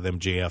tonight with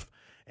MJF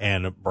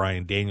and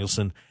Bryan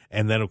Danielson.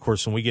 And then, of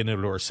course, when we get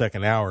into our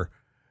second hour,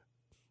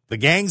 the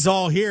gang's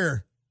all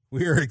here.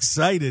 We are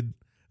excited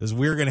as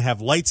we're going to have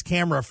Lights,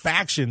 Camera,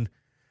 Faction.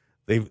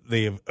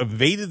 They have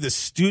invaded the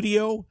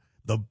studio.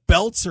 The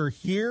belts are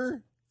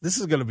here. This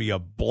is going to be a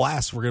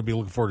blast. We're going to be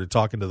looking forward to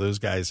talking to those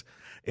guys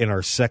in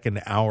our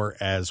second hour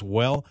as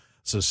well.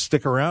 So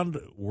stick around.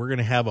 We're going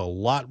to have a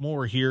lot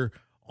more here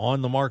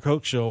on the Mark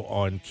Hoke Show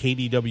on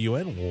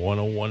KDWN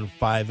 101.5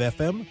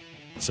 FM.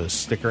 So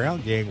stick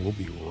around, gang. We'll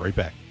be right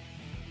back.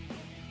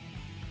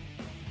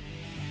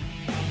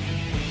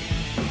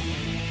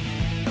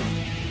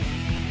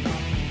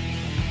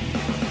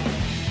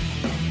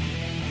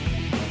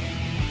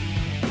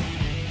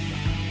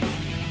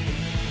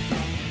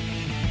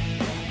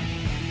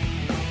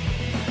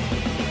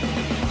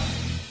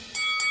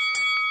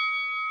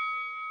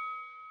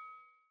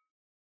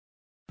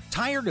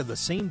 Tired of the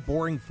same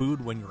boring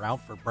food when you're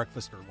out for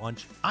breakfast or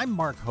lunch? I'm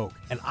Mark Hoke,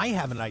 and I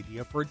have an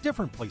idea for a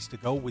different place to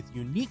go with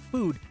unique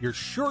food you're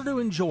sure to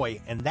enjoy,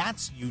 and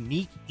that's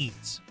Unique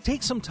Eats.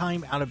 Take some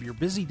time out of your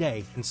busy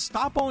day and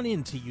stop on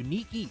in to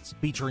Unique Eats,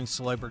 featuring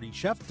celebrity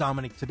chef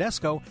Dominic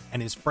Tedesco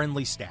and his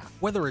friendly staff.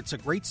 Whether it's a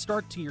great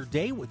start to your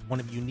day with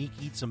one of Unique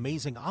Eats'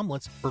 amazing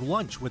omelets, or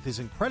lunch with his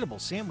incredible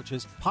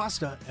sandwiches,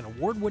 pasta, and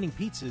award-winning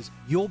pizzas,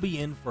 you'll be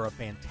in for a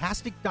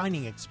fantastic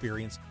dining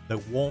experience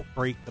that won't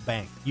break the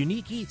bank.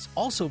 Unique Eats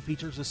also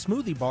features a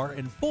smoothie bar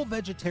and full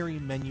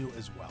vegetarian menu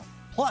as well.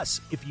 Plus,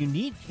 if you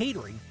need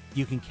catering,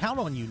 you can count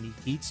on Unique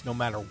Eats no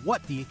matter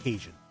what the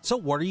occasion. So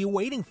what are you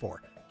waiting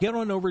for? Get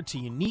on over to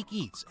Unique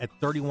Eats at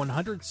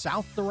 3100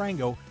 South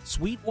Durango,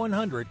 Suite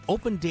 100,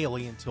 open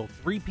daily until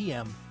 3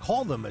 p.m.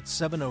 Call them at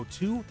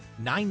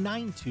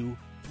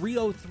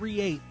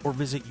 702-992-3038 or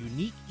visit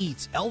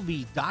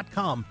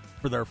uniqueeatslv.com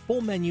for their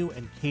full menu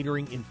and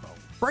catering info.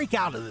 Break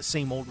out of the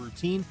same old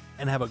routine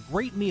and have a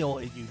great meal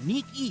at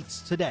Unique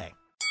Eats today.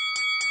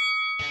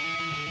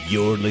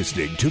 You're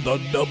listening to the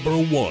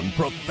 #1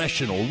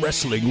 professional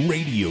wrestling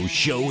radio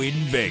show in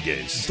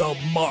Vegas, The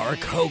Mark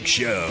Hoke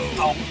Show.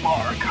 The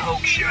Mark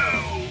Hoke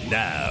Show.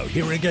 Now,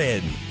 here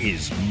again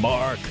is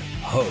Mark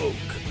Hoke.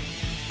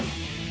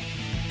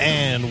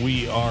 And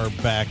we are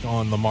back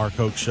on The Mark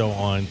Hoke Show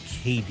on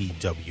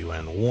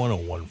KDWN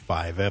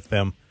 101.5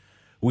 FM.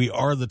 We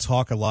are the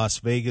talk of Las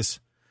Vegas,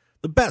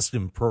 the best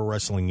in pro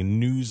wrestling and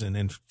news and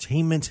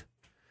entertainment.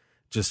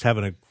 Just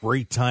having a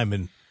great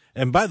time.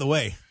 And by the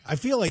way, I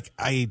feel like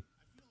I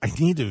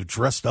need to have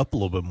dressed up a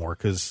little bit more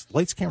because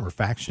Lights Camera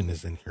Faction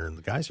is in here and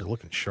the guys are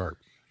looking sharp.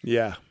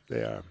 Yeah,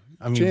 they are.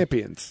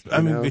 Champions.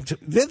 They're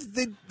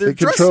they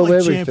dressed control like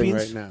everything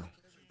champions right now.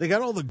 They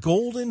got all the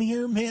gold in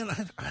here, man.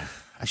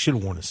 I should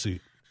have worn a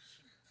suit.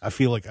 I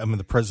feel like I'm in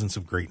the presence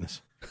of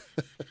greatness.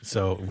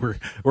 So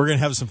we're gonna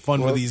have some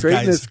fun with these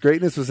guys.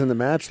 Greatness was in the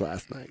match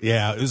last night.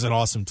 Yeah, it was an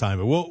awesome time.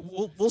 But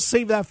we'll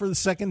save that for the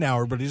second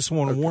hour. But I just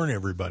want to warn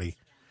everybody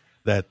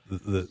that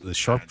the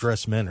sharp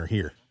dressed men are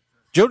here.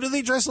 Joe, do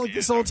they dress like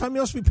this all the time?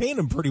 You must be paying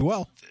them pretty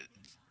well.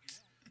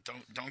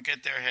 Don't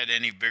get their head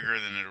any bigger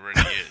than it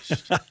already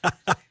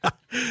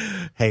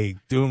is. Hey,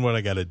 doing what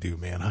I got to do,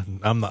 man.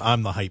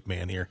 I'm the hype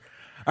man here.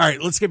 All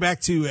right, let's get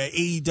back to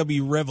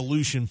AEW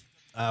Revolution.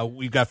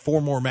 We've got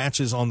 4 more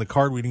matches on the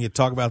card we didn't get to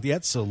talk about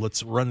yet, so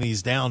let's run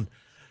these down.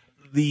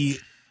 The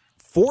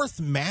 4th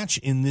match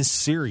in this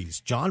series,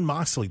 Jon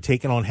Moxley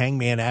taking on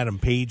Hangman Adam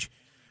Page.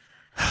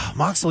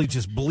 Moxley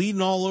just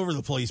bleeding all over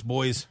the place,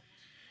 boys.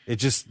 It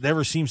just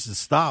never seems to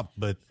stop,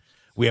 but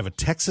we have a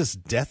Texas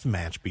death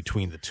match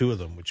between the two of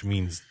them, which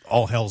means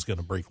all hell's going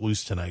to break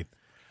loose tonight.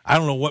 I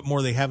don't know what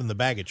more they have in the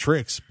bag of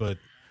tricks, but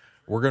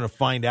we're going to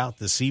find out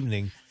this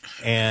evening.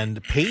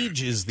 And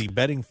Page is the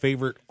betting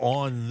favorite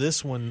on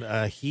this one.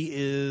 He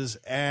is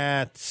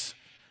at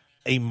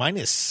a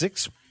minus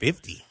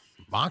 650.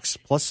 Mox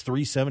plus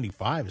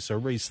 375. So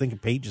everybody's thinking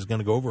Page is going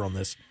to go over on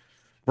this.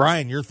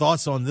 Bryan, your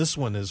thoughts on this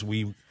one as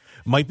we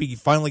might be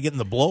finally getting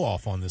the blow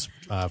off on this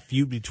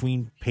feud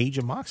between Page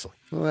and Moxley?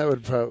 Well,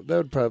 that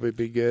would probably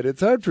be good.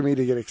 It's hard for me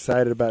to get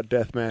excited about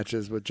death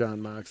matches with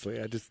Jon Moxley.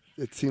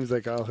 It seems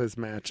like all his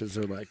matches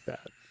are like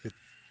that.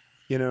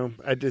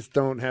 I just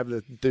don't have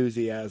the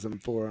enthusiasm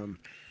for him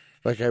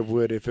like I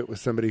would if it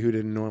was somebody who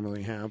didn't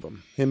normally have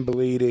him. Him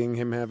bleeding,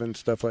 him having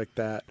stuff like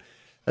that.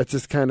 That's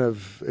just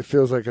it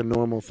feels like a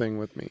normal thing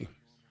with me.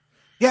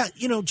 Yeah,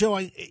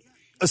 Joe,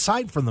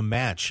 aside from the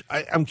match,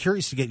 I'm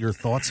curious to get your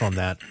thoughts on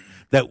that.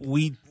 That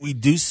we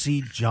do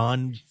see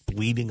Jon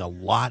bleeding a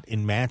lot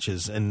in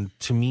matches, and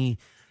to me,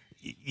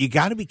 you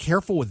got to be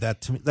careful with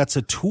that. To me, that's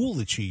a tool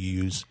that you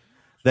use.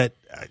 That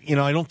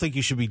I don't think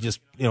you should be just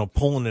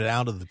pulling it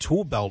out of the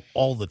tool belt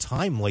all the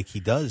time like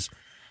he does.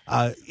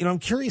 I'm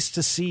curious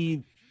to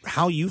see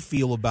how you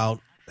feel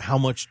about how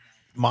much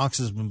Mox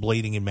has been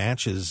bleeding in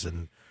matches,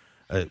 and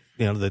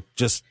that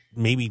just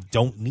maybe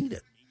don't need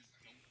it.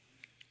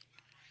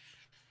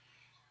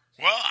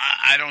 Well,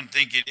 I don't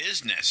think it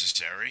is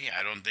necessary.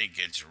 I don't think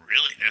it's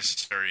really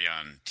necessary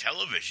on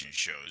television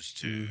shows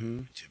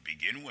to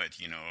begin with.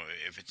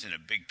 If it's in a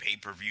big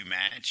pay-per-view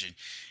match,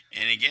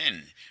 and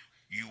again,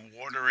 you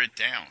water it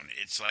down.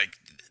 It's like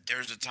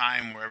there's a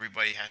time where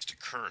everybody has to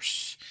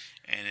curse.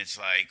 And it's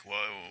like,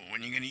 well,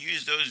 when you're going to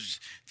use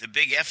the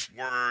big F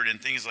word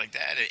and things like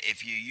that,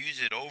 if you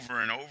use it over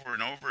and over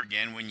and over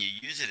again, when you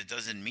use it, it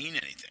doesn't mean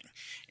anything.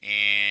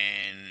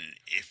 And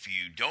if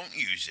you don't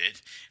use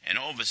it, and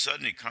all of a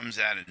sudden it comes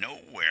out of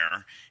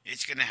nowhere,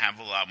 it's going to have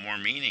a lot more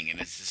meaning. And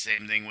it's the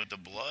same thing with the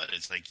blood.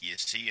 It's like you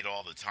see it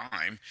all the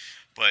time.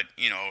 But,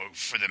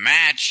 for the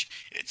match,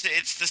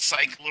 it's the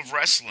cycle of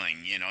wrestling.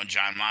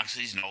 Jon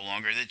Moxley's no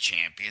longer the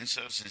champion.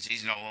 So since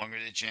he's no longer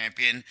the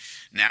champion,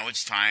 now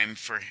it's time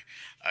for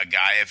a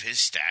guy of his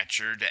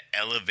stature to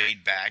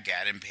elevate back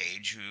Adam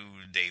Page,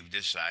 who they've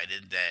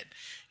decided that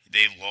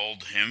they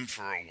lulled him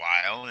for a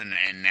while, and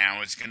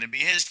now it's going to be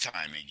his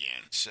time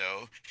again.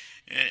 So,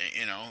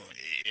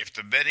 if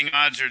the betting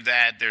odds are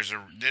that,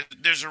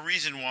 there's a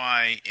reason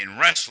why in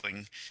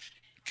wrestling,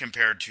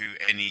 compared to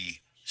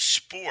any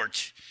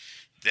sport,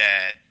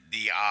 that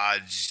the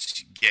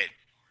odds get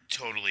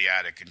totally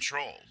out of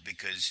control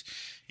because,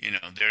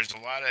 there's a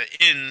lot of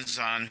ins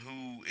on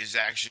who is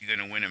actually going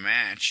to win a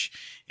match,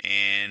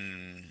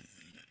 and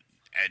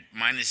at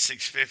minus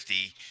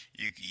 650,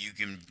 you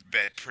can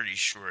bet pretty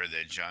sure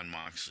that Jon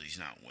Moxley's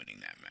not winning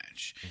that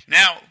match.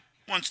 Now,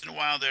 once in a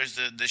while, there's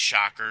the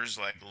shockers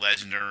like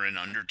Lesnar and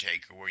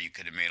Undertaker where you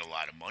could have made a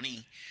lot of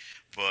money,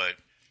 but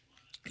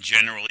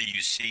generally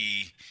you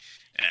see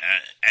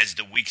as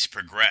the weeks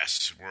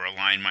progress, where a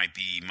line might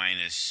be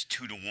minus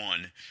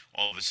 2-1,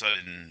 all of a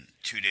sudden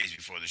 2 days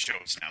before the show,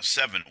 it's now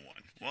 7-1.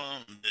 Well,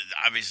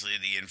 obviously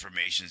the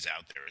information's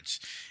out there.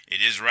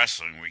 It is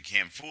wrestling. We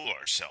can't fool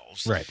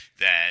ourselves. Right.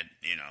 That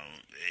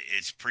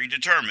it's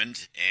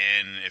predetermined,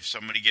 and if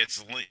somebody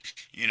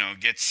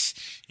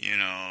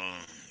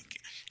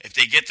if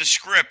they get the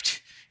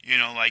script,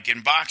 like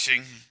in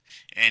boxing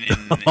and in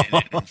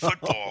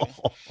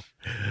football.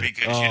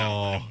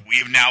 Because, we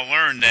have now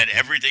learned that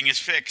everything is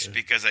fixed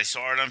because I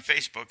saw it on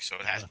Facebook, so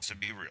it has to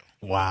be real.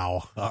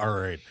 Wow. All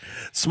right.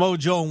 Samoa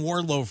Joe and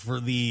Wardlow for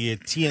the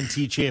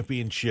TNT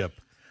Championship.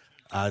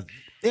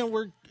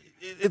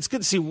 It's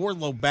good to see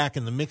Wardlow back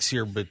in the mix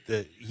here, but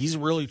he's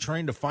really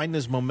trying to find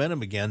his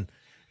momentum again.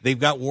 They've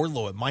got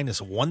Wardlow at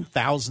minus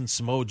 1,000,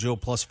 Samoa Joe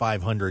plus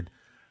 500.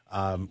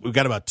 We've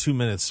got about 2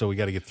 minutes, so we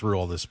got to get through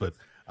all this, but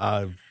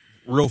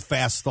real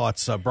fast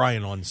thoughts,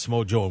 Bryan, on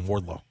Samoa Joe and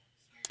Wardlow.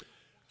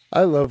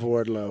 I love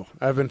Wardlow.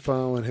 I've been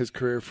following his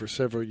career for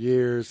several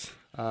years.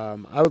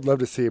 I would love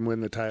to see him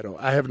win the title.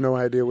 I have no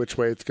idea which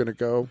way it's going to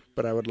go,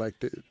 but I would like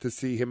to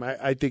see him.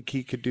 I think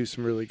he could do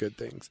some really good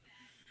things.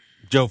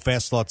 Joe,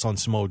 fast thoughts on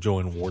Samoa Joe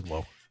and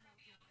Wardlow.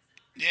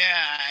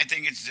 Yeah, I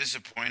think it's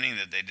disappointing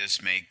that they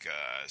just make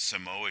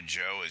Samoa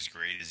Joe, as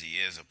great as he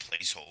is, a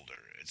placeholder.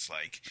 It's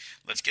like,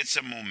 let's get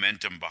some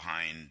momentum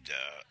behind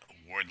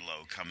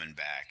Wardlow coming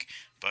back.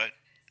 But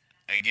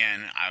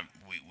again,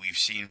 we've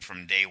seen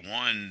from day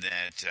one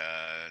that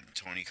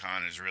Tony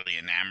Khan is really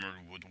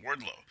enamored with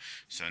Wardlow.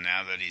 So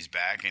now that he's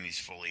back and he's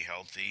fully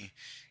healthy,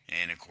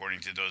 and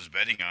according to those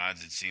betting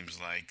odds, it seems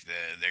like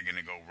they're going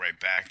to go right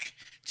back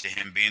to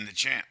him being the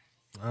champ.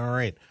 All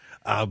right.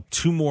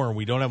 Two more.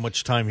 We don't have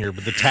much time here,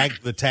 but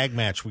the tag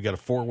match, we got a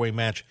 4-way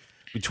match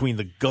between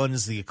the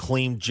Guns, the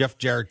Acclaimed, Jeff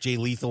Jarrett, Jay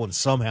Lethal, and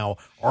somehow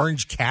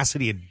Orange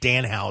Cassidy and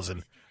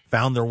Danhausen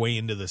found their way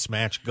into this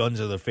match. Guns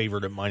are the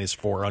favorite at minus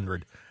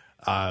 400.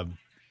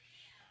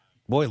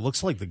 Boy, it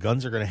looks like the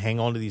Guns are going to hang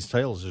on to these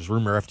titles. There's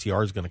rumor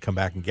FTR is going to come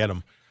back and get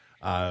them.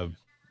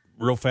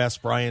 Real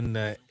fast, Bryan,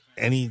 are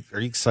you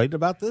excited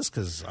about this?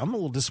 Because I'm a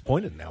little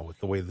disappointed now with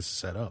the way this is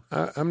set up.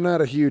 I'm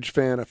not a huge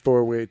fan of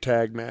 4-way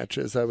tag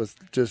matches. I was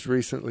just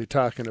recently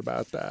talking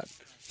about that.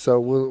 So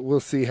we'll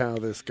see how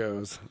this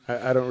goes.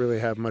 I don't really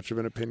have much of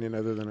an opinion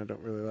other than I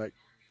don't really like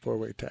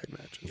 4-way tag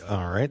matches.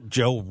 All right.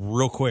 Joe,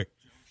 real quick.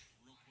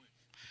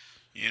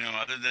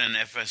 Other than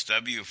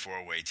FSW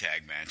 4-way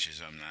tag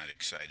matches, I'm not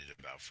excited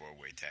about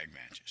 4-way tag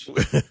matches.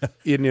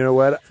 You know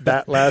what?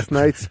 That last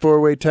night's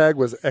 4-way tag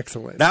was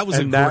excellent. That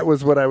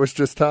was what I was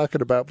just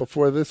talking about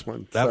before this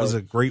one. That was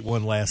a great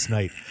one last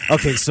night.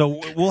 Okay,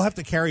 so we'll have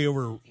to carry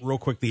over real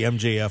quick the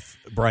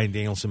MJF Bryan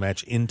Danielson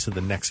match into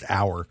the next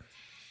hour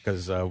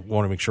because we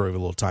want to make sure we have a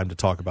little time to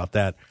talk about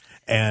that.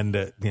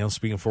 And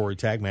speaking of 4-way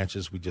tag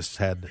matches, we just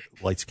had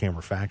Lights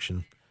Camera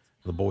Faction,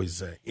 the boys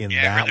in that one.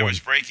 Yeah, there was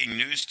breaking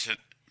news tonight.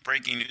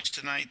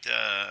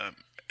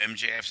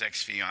 MJF's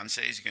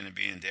ex-fiancée is going to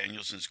be in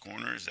Danielson's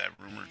corner. Is that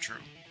rumor true?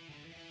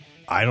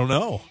 I don't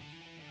know.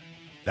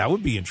 That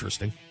would be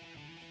interesting.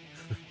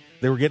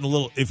 They were getting a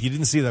little. If you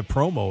didn't see that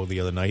promo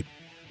the other night,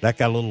 that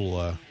got a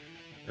little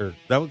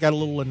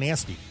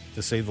nasty,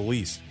 to say the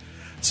least.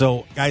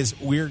 So, guys,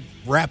 we're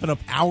wrapping up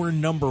hour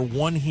number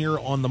 1 here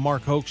on the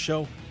Mark Hoke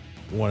Show.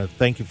 We want to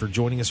thank you for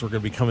joining us. We're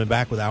going to be coming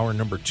back with hour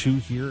number 2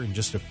 here in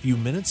just a few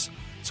minutes.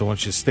 So, I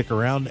want you to stick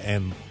around.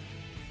 And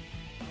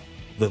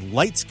the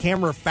Lights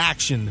Camera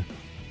Faction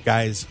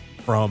guys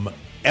from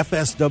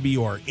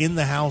FSW are in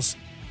the house.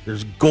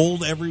 There's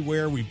gold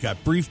everywhere. We've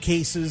got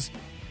briefcases.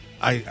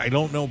 I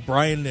don't know,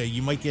 Bryan.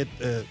 You might get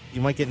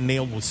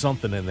nailed with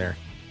something in there.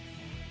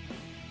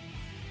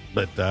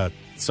 But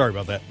sorry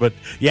about that. But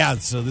yeah,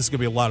 so this is gonna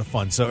be a lot of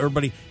fun. So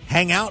everybody,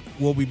 hang out.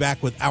 We'll be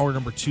back with hour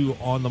number 2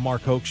 on the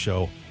Mark Hoke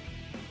Show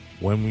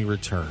when we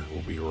return.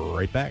 We'll be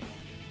right back.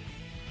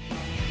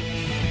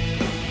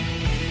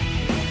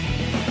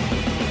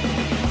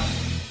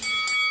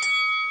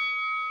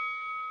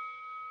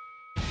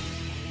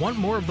 Want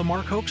more of The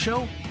Mark Hoke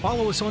Show?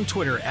 Follow us on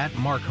Twitter at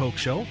Mark Hoke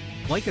Show,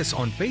 like us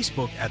on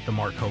Facebook at The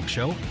Mark Hoke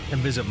Show, and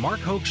visit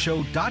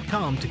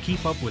markhokeshow.com to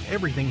keep up with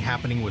everything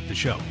happening with the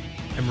show.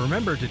 And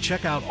remember to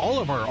check out all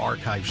of our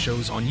archive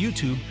shows on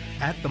YouTube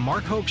at The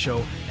Mark Hoke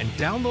Show and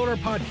download our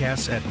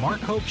podcasts at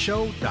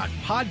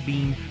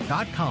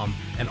markhokeshow.podbean.com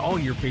and all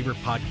your favorite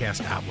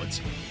podcast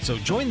outlets. So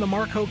join The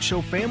Mark Hoke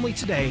Show family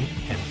today,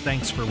 and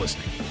thanks for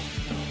listening.